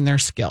judging their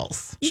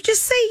skills? You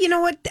just say, you know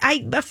what?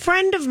 A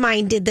friend of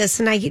mine did this,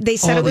 and they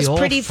said it was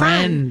pretty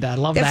fun. I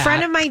love that. A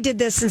friend of mine did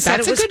this and said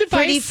it was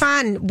pretty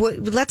fun.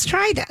 Let's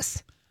try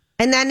this.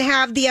 And then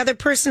have the other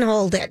person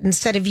hold it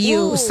instead of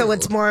you. Ooh. So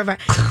it's more of a,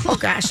 oh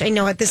gosh, I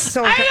know it. This is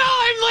so I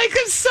know,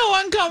 I'm so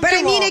uncomfortable. But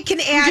I mean, it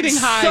can add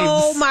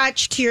so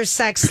much to your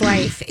sex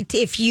life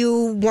if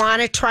you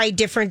want to try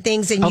different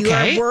things and you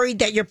are worried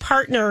that your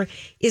partner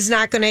is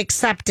not going to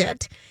accept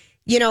it.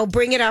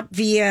 Bring it up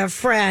via a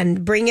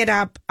friend, bring it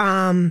up.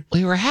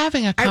 We were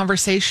having a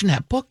conversation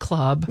at book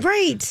club.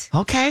 Right.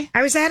 Okay.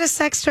 I was at a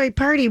sex toy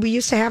party. We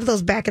used to have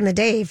those back in the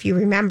day, if you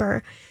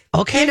remember.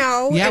 Okay.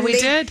 Yeah, we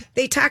did.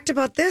 They talked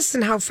about this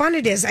and how fun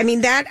it is. I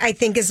mean, that I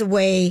think is a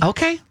way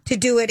to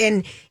do it.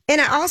 And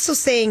I also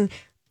saying,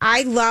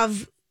 I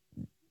love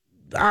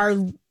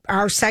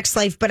our sex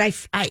life, but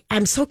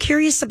I'm so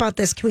curious about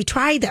this. Can we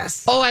try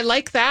this? Oh, I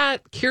like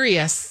that.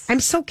 Curious. I'm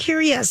so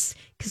curious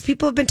because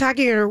people have been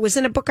talking, or it was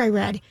in a book I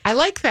read. I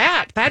like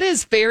that. That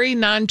is very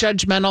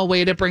non-judgmental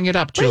way to bring it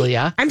up,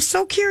 Julia. I'm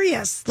so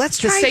curious. Let's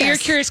try this. Just say you're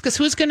curious, because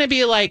who's going to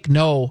be like,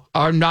 no,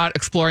 I'm not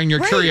exploring your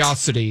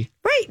curiosity.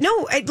 Right.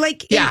 No, act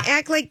like,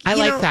 I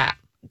like that.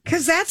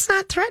 Because that's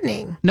not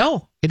threatening.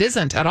 No, it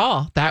isn't at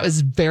all. That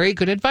was very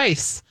good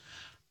advice.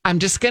 I'm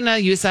just going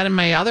to use that in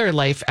my other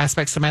life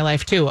aspects of my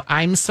life too.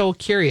 I'm so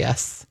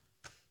curious.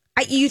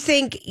 You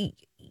think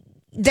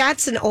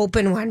that's an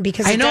open one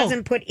because it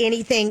doesn't put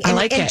anything. I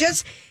like it. And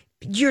just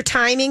your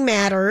timing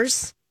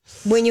matters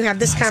when you have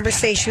this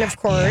conversation, of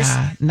course.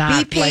 Yeah,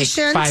 not be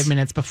patient. Like 5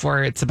 minutes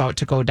before it's about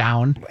to go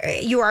down.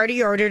 You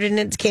already ordered and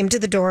it came to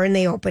the door and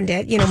they opened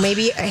it.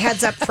 Maybe a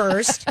heads up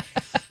first.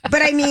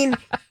 But I mean,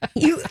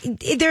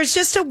 there's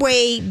just a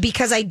way,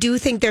 because I do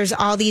think there's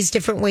all these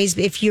different ways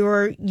if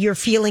you're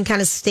feeling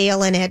kind of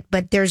stale in it,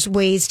 but there's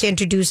ways to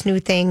introduce new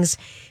things.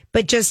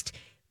 But just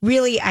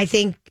really, I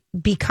think,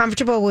 be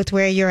comfortable with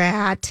where you're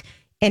at.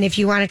 And if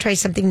you want to try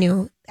something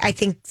new, I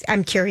think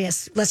I'm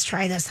curious. Let's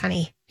try this,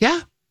 honey.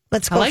 Yeah.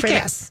 Let's go for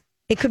this.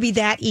 It could be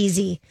that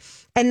easy.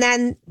 And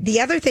then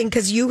the other thing,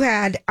 because you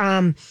had,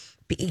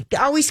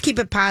 always keep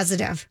it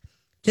positive.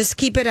 Just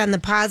keep it on the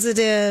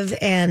positive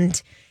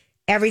and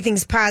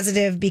everything's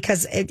positive,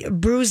 because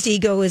bruised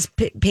ego is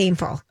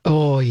painful.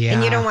 Oh, yeah.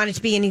 And you don't want it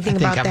to be anything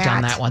about that. I think I've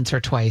done that once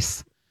or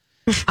twice.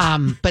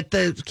 But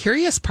the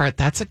curious part,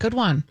 that's a good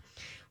one.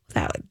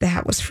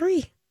 That was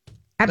free.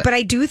 But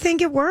I do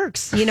think it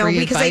works, because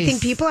advice. I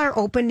think people are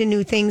open to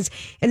new things.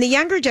 And the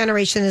younger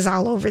generation is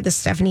all over this,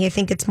 Stephanie. I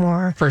think it's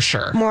more... For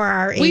sure. More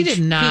our age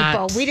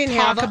people. We did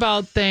not talk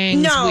about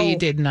things. No. We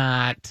did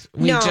not.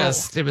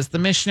 It was the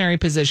missionary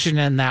position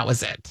and that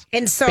was it.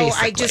 And so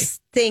basically. I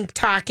just think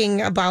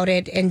talking about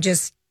it and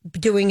just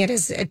doing it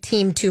as a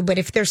team too. But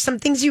if there's some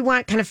things you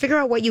want, kind of figure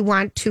out what you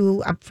want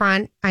to up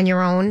front on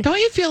your own. Don't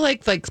you feel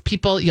like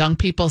young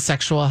people's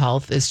sexual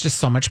health is just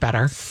so much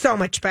better? So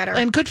much better.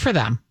 And good for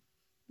them.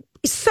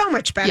 So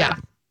much better. Yeah.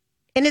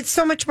 And it's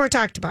so much more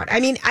talked about. I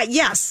mean,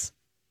 yes.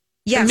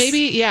 Yes.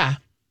 Maybe, yeah.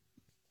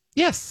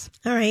 Yes.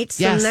 All right.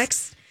 So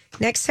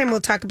next time we'll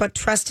talk about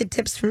trusted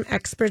tips from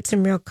experts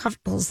and real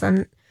couples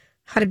on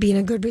how to be in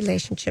a good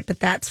relationship. But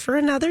that's for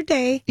another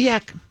day. Yeah.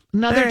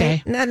 Another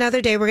day. Another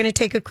day. We're going to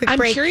take a quick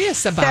break. I'm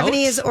curious about.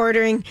 Stephanie is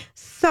ordering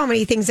so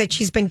many things that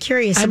she's been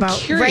curious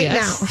about right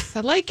now.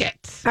 I like it.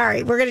 All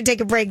right. We're going to take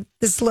a break.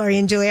 This is Lori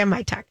and Julia on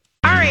My Talk.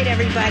 All right,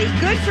 everybody.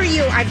 Good for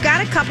you. I've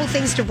got a couple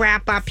things to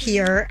wrap up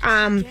here.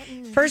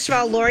 First of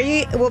all,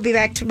 Lori will be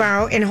back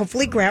tomorrow, and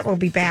hopefully Grant will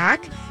be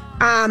back.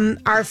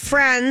 Our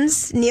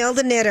friends, Neil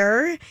the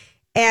Knitter,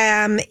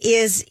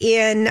 is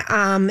in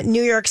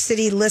New York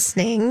City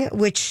listening,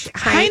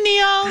 Hi,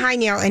 Neil. Hi,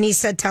 Neil. And he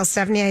said, tell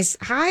Stephanie,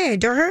 hi, I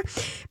adore her.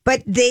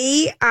 But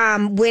they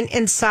went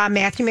and saw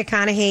Matthew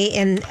McConaughey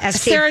and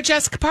Sarah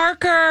Jessica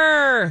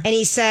Parker. And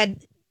he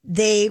said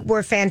they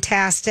were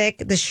fantastic.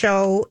 The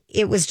show,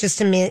 it was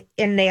just and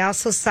they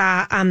also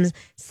saw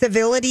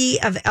Civility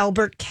of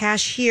Albert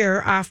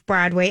Cashier off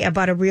Broadway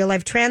about a real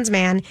life trans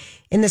man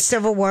in the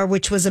Civil War,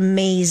 which was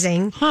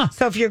amazing. Huh.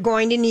 So if you're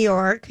going to New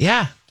York,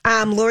 Yeah.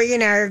 Lori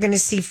and I are going to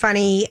see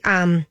Funny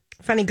Girl,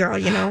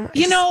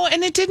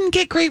 And it didn't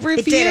get great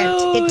reviews.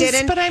 It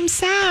didn't. But I'm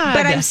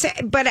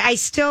sad. But I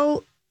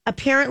still,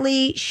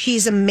 apparently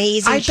she's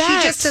amazing. I She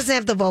bet. just doesn't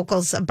have the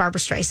vocals of Barbara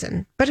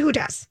Streisand. But who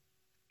does?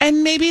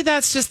 And maybe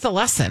that's just the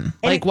lesson.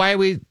 Like, why are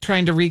we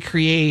trying to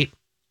recreate?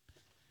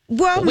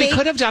 Well, We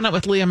could have done it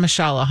with Leah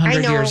Michelle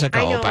 100 years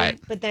ago,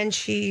 but then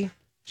she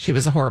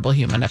was a horrible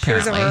human,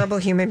 apparently. She was a horrible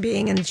human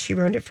being, and she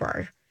ruined it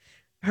for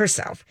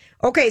herself.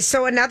 Okay,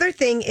 so another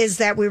thing is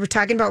that we were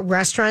talking about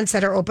restaurants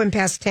that are open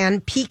past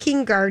 10.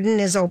 Peking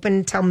Garden is open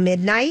until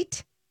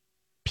midnight.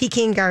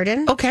 Peking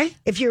Garden. Okay.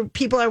 If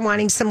people are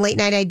wanting some late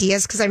night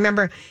ideas, because I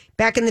remember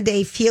back in the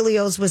day,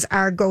 Filio's was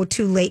our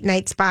go-to late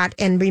night spot,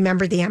 and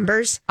Remember the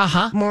Embers.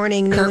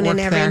 Morning, Kurt noon, and worked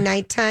every there.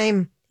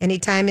 nighttime.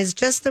 Anytime is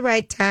just the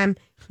right time.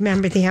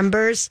 Remember the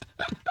Embers.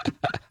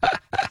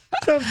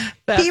 So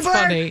That's people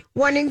funny. are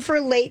wanting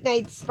for late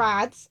night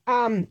spots.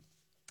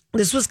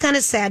 This was kind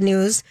of sad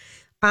news.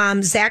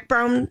 Zach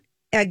Brown,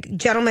 a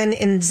gentleman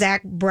in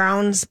Zach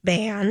Brown's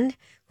band,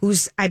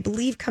 who's, I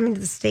believe, coming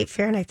to the State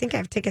Fair, and I think I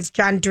have tickets,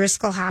 John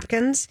Driscoll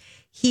Hopkins.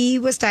 He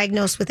was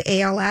diagnosed with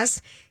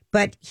ALS,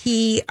 but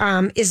he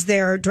is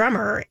their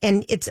drummer,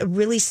 and it's a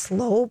really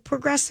slow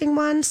progressing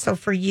one. So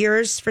for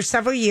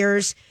several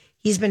years,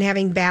 he's been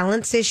having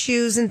balance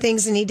issues and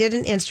things, and he did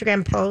an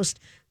Instagram post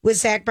with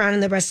Zach Brown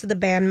and the rest of the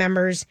band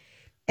members.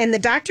 And the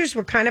doctors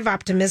were kind of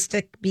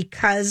optimistic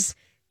because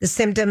the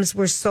symptoms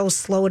were so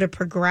slow to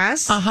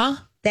progress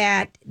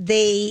that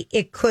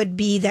it could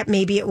be that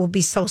maybe it will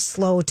be so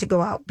slow to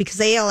go out,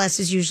 because ALS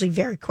is usually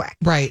very quick.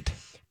 Right.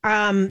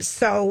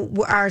 So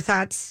our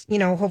thoughts,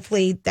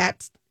 hopefully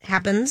that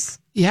happens.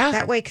 Yeah.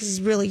 That way, because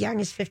he's really young.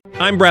 He's 50.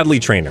 I'm Bradley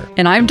Trainer.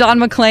 And I'm Don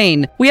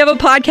McClain. We have a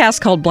podcast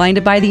called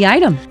Blinded by the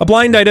Item. A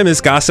blind item is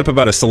gossip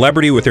about a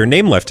celebrity with their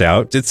name left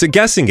out. It's a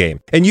guessing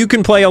game, and you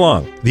can play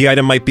along. The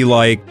item might be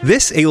like,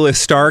 this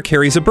A-list star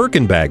carries a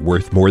Birkin bag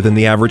worth more than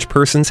the average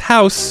person's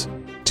house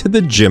to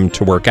the gym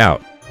to work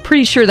out.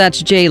 Pretty sure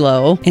that's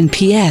J-Lo. And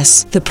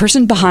P.S. the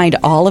person behind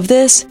all of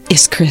this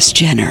is Kris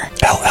Jenner,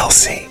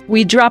 LLC.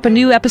 We drop a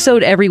new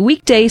episode every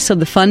weekday so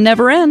the fun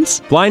never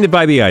ends. Blinded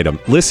by the Item.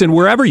 Listen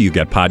wherever you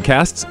get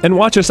podcasts, and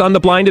watch us on the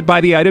Blinded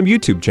by the Item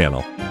YouTube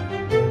channel.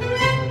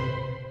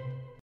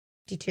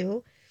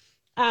 52.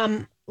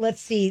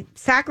 Let's see.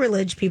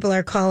 Sacrilege people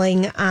are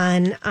calling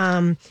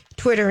on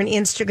Twitter and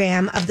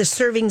Instagram of the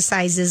serving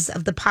sizes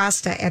of the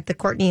pasta at the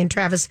Courtney and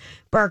Travis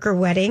Barker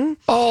wedding.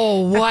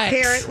 Oh, what?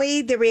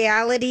 Apparently, the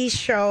reality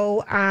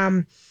show.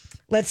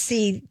 Let's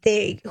see.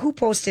 Who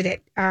posted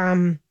it?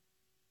 I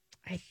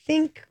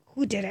think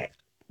who did it?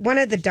 One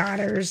of the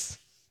daughters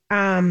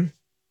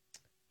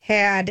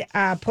had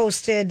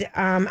posted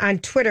on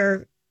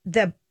Twitter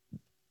the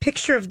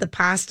picture of the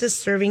pasta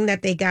serving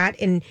that they got,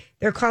 and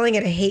they're calling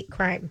it a hate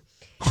crime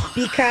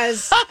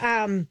because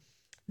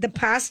the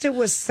pasta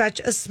was such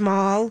a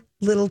small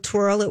little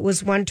twirl. It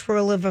was one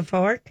twirl of a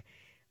fork.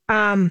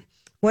 One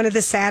of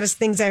the saddest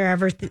things I've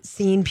ever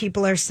seen.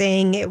 People are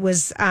saying it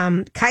was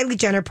Kylie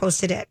Jenner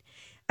posted it.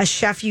 A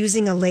chef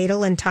using a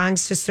ladle and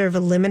tongs to serve a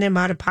limited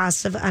amount of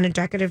pasta on a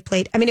decorative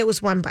plate. I mean, it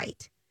was one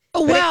bite.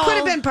 Oh, but well, it could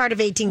have been part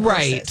of 18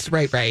 courses.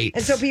 Right.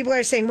 And so people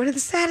are saying, one of the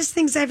saddest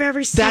things I've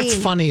ever seen. That's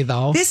funny,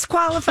 though. This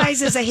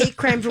qualifies as a hate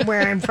crime from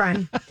where I'm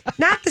from.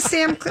 Not the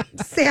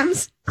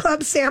Sam's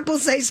Club sample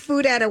size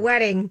food at a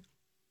wedding.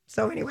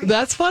 So anyway.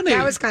 That's funny.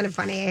 That was kind of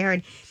funny, I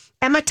heard.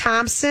 Emma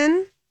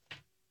Thompson,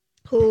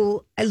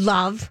 who I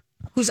love,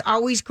 who's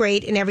always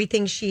great in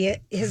everything she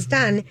has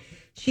done.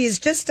 She has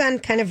just done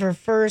kind of her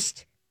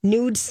first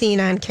nude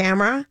scene on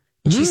camera.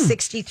 She's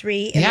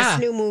 63 in this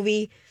new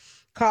movie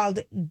called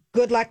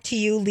Good Luck to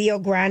You, Leo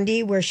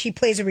Grande, where she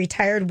plays a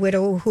retired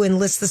widow who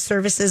enlists the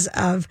services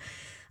of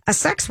a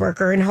sex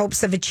worker in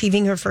hopes of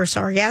achieving her first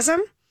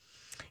orgasm.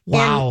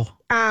 Wow.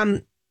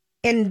 And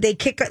they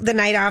kick the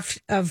night off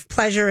of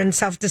pleasure and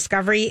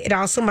self-discovery. It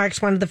also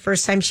marks one of the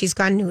first times she's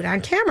gone nude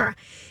on camera.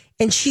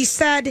 And she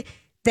said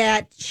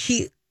that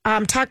she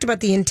talked about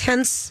the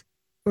intense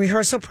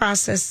rehearsal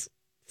process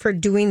for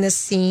doing this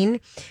scene.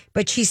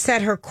 But she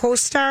said her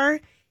co-star,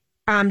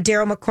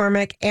 Daryl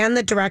McCormick, and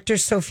the director,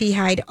 Sophie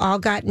Hyde, all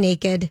got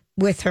naked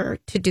with her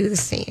to do the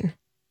scene.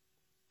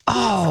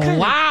 Oh,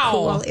 wow.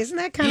 Cool. Isn't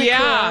that kind of cool?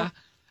 Yeah.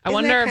 I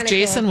wonder if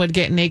Jason would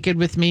get naked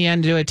with me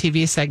and do a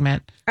TV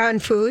segment. On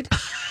food?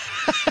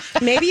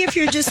 Maybe if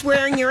you're just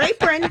wearing your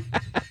apron,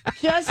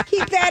 just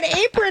keep that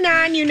apron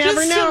on. You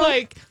never just know.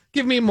 To,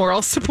 give me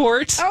moral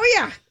support. Oh,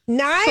 yeah.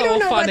 No, I don't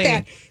know funny. about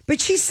that. But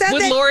she said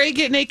Would that... Lori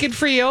get naked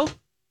for you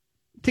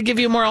to give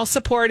you moral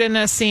support in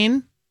a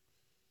scene?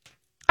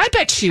 I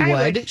bet she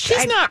would.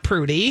 She's not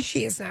prudy.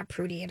 She is not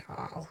prudy at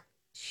all.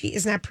 She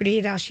is not pretty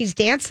at all. She's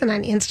dancing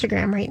on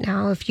Instagram right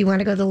now. If you want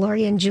to go to the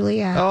Lori and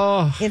Julia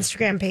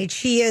Instagram page,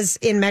 she is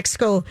in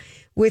Mexico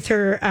with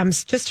her,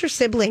 just her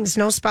siblings,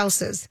 no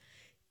spouses,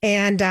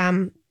 and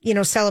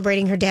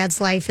celebrating her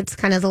dad's life. It's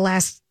kind of the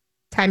last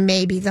time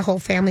maybe the whole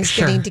family's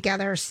getting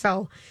together.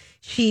 So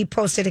she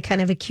posted a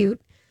kind of a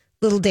cute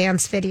little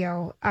dance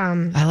video.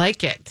 I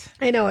like it.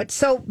 I know it.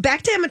 So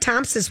back to Emma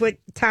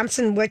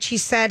Thompson. What she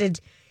said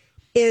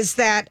is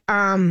that.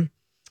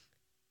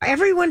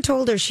 Everyone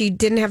told her she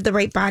didn't have the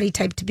right body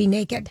type to be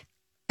naked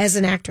as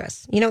an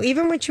actress.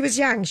 Even when she was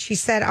young, she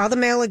said all the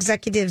male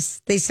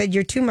executives, they said,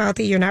 you're too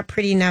mouthy, you're not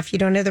pretty enough, you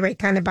don't have the right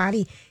kind of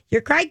body,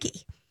 you're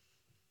crikey.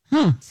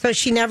 So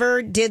she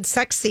never did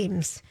sex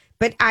scenes.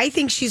 But I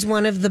think she's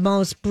one of the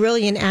most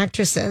brilliant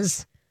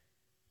actresses.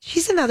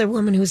 She's another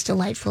woman who's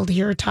delightful to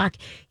hear her talk.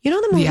 You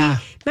know the movie? Yeah.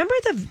 Remember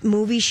the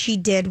movie she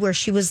did where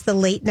she was the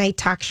late night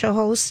talk show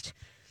host?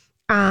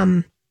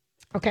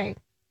 Okay.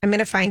 I'm going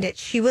to find it.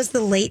 She was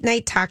the late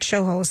night talk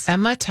show host.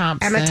 Emma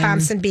Thompson. Emma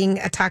Thompson being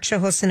a talk show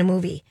host in a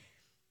movie.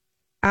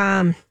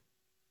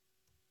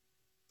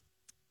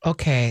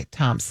 Okay,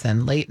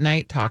 Thompson, late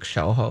night talk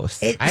show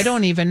host. I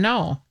don't even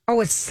know.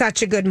 Oh, it's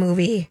such a good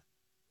movie.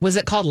 Was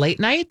it called Late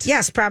Night?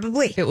 Yes,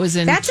 probably. It was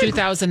in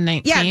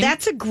 2019. Yeah,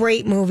 that's a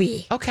great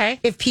movie. Okay.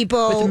 If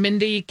people... With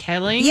Mindy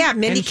Kaling? Yeah,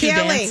 Mindy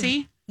Kaling.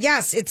 Dancy?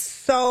 Yes, it's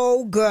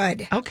so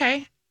good.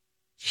 Okay.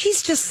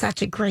 She's just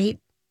such a great,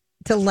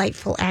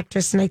 delightful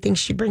actress, and I think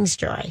she brings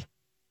joy.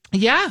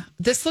 Yeah,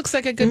 this looks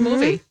like a good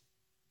movie.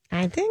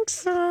 I think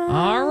so.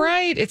 All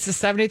right. It's a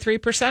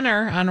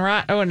 73%er on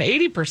an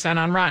 80%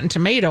 on Rotten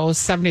Tomatoes,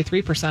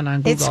 73% on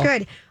Google. It's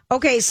good.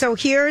 Okay, so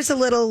here's a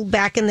little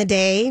back in the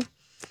day.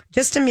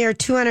 Just a mere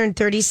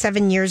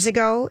 237 years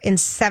ago, in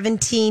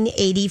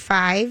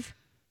 1785,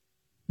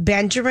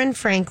 Benjamin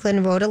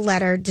Franklin wrote a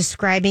letter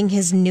describing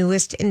his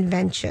newest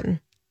invention.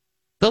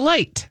 The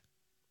light.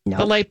 No.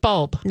 The light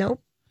bulb.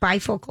 Nope.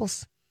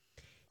 Bifocals.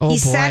 Oh, he boy.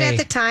 said at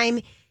the time,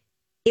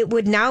 it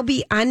would now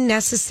be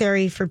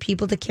unnecessary for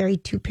people to carry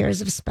two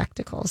pairs of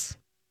spectacles.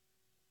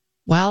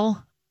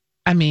 Well,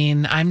 I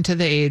mean, I'm to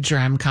the age where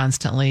I'm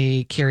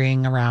constantly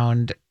carrying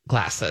around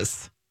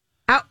glasses.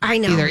 Oh, I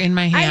know. Either in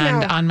my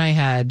hand, on my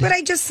head. But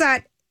I just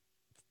thought,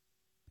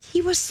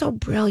 he was so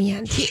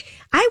brilliant.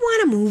 I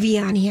want a movie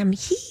on him.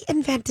 He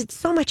invented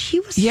so much. He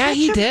was such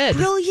a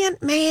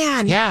brilliant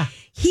man. Yeah.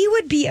 He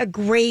would be a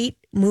great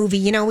movie.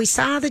 You know, we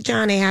saw the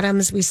John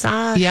Adams. We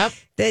saw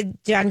the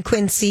John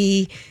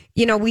Quincy.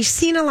 You know, we've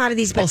seen a lot of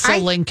these. But also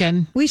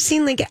Lincoln. We've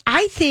seen Lincoln.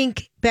 I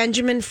think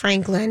Benjamin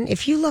Franklin,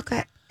 if you look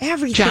at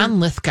everything. John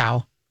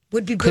Lithgow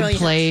would be brilliant. Could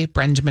play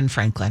Benjamin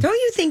Franklin. Don't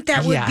you think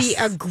that would be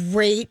a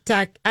great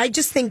I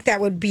just think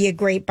that would be a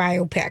great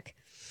biopic.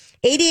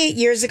 88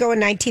 years ago in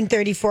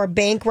 1934,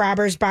 bank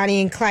robbers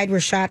Bonnie and Clyde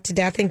were shot to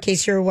death, in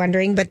case you were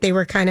wondering, but they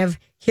were kind of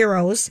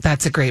heroes.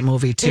 That's a great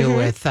movie, too,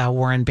 with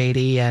Warren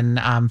Beatty and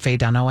Faye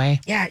Dunaway.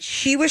 Yeah,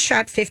 she was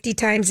shot 50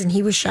 times and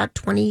he was shot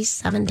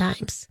 27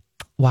 times.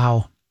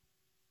 Wow.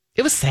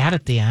 It was sad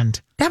at the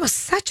end. That was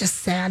such a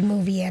sad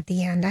movie at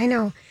the end. I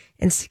know.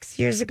 And 6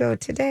 years ago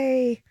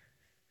today,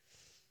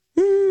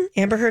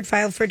 Amber Heard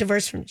filed for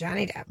divorce from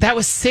Johnny Depp. That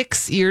was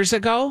 6 years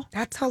ago?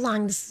 That's how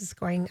long this is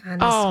going on.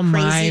 Oh,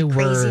 my word.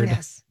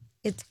 Craziness.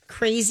 It's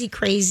crazy,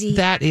 crazy.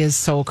 That is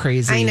so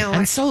crazy. I know.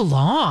 And so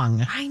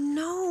long. I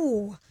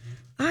know.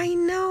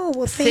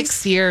 Well,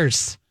 6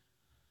 years.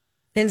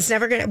 And it's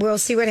never going to, we'll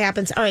see what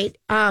happens. All right.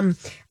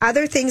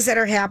 Other things that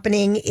are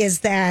happening is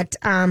that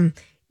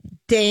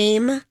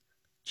Dame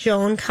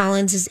Joan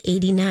Collins is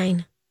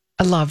 89.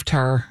 I loved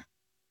her.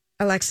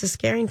 Alexis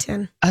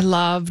Carrington. I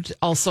loved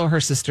also her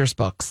sister's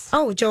books.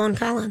 Oh, Joan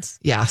Collins.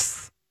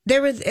 Yes.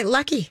 They were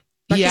Lucky.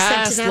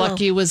 Yes, Santinello.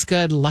 Lucky was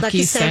good.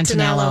 Lucky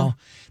Santinello.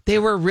 They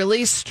were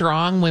really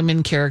strong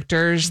women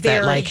characters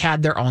that like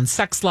had their own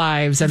sex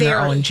lives and their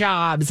own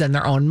jobs and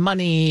their own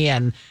money,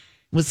 and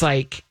was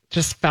like,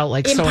 just felt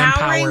like so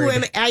empowered.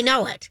 Women. I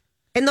know it.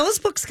 And those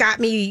books got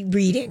me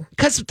reading.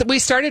 Because we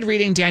started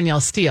reading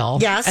Danielle Steele.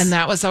 Yes. And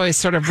that was always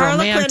sort of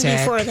Harlequin romantic.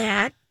 Before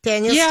that.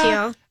 Danielle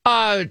Steele.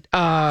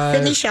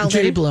 Sidney Sheldon.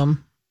 Judy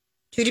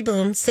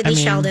Blume. Sidney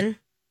Sheldon.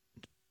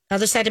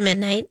 Other Side of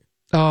Midnight.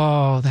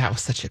 Oh, that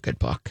was such a good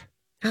book.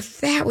 Now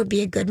that would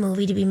be a good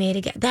movie to be made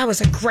again. That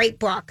was a great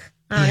book.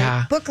 All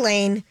right. Book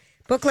Lane.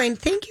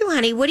 Thank you,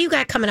 honey. What do you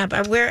got coming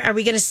up? Where are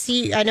we going to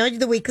see? I know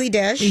the Weekly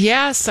Dish.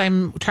 Yes,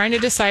 I'm trying to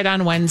decide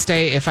on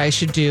Wednesday if I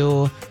should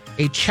do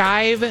a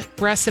chive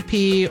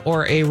recipe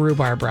or a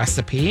rhubarb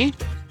recipe.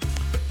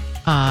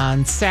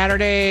 On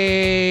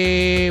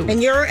Saturday.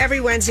 And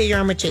every Wednesday you're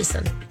on with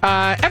Jason?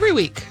 Every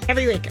week.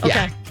 Every week, okay.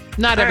 Yeah.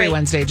 Not every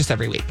Wednesday, just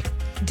every week.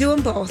 Do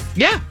them both.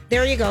 Yeah.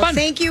 There you go. Fun.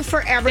 Thank you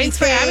for everything. Thanks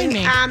for having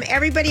me.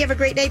 Everybody have a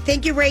great night.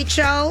 Thank you,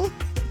 Rachel.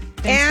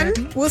 Thanks,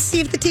 and we'll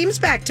see if the team's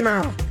back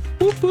tomorrow.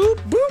 Boop, boop,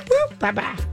 boop, boop. Bye-bye.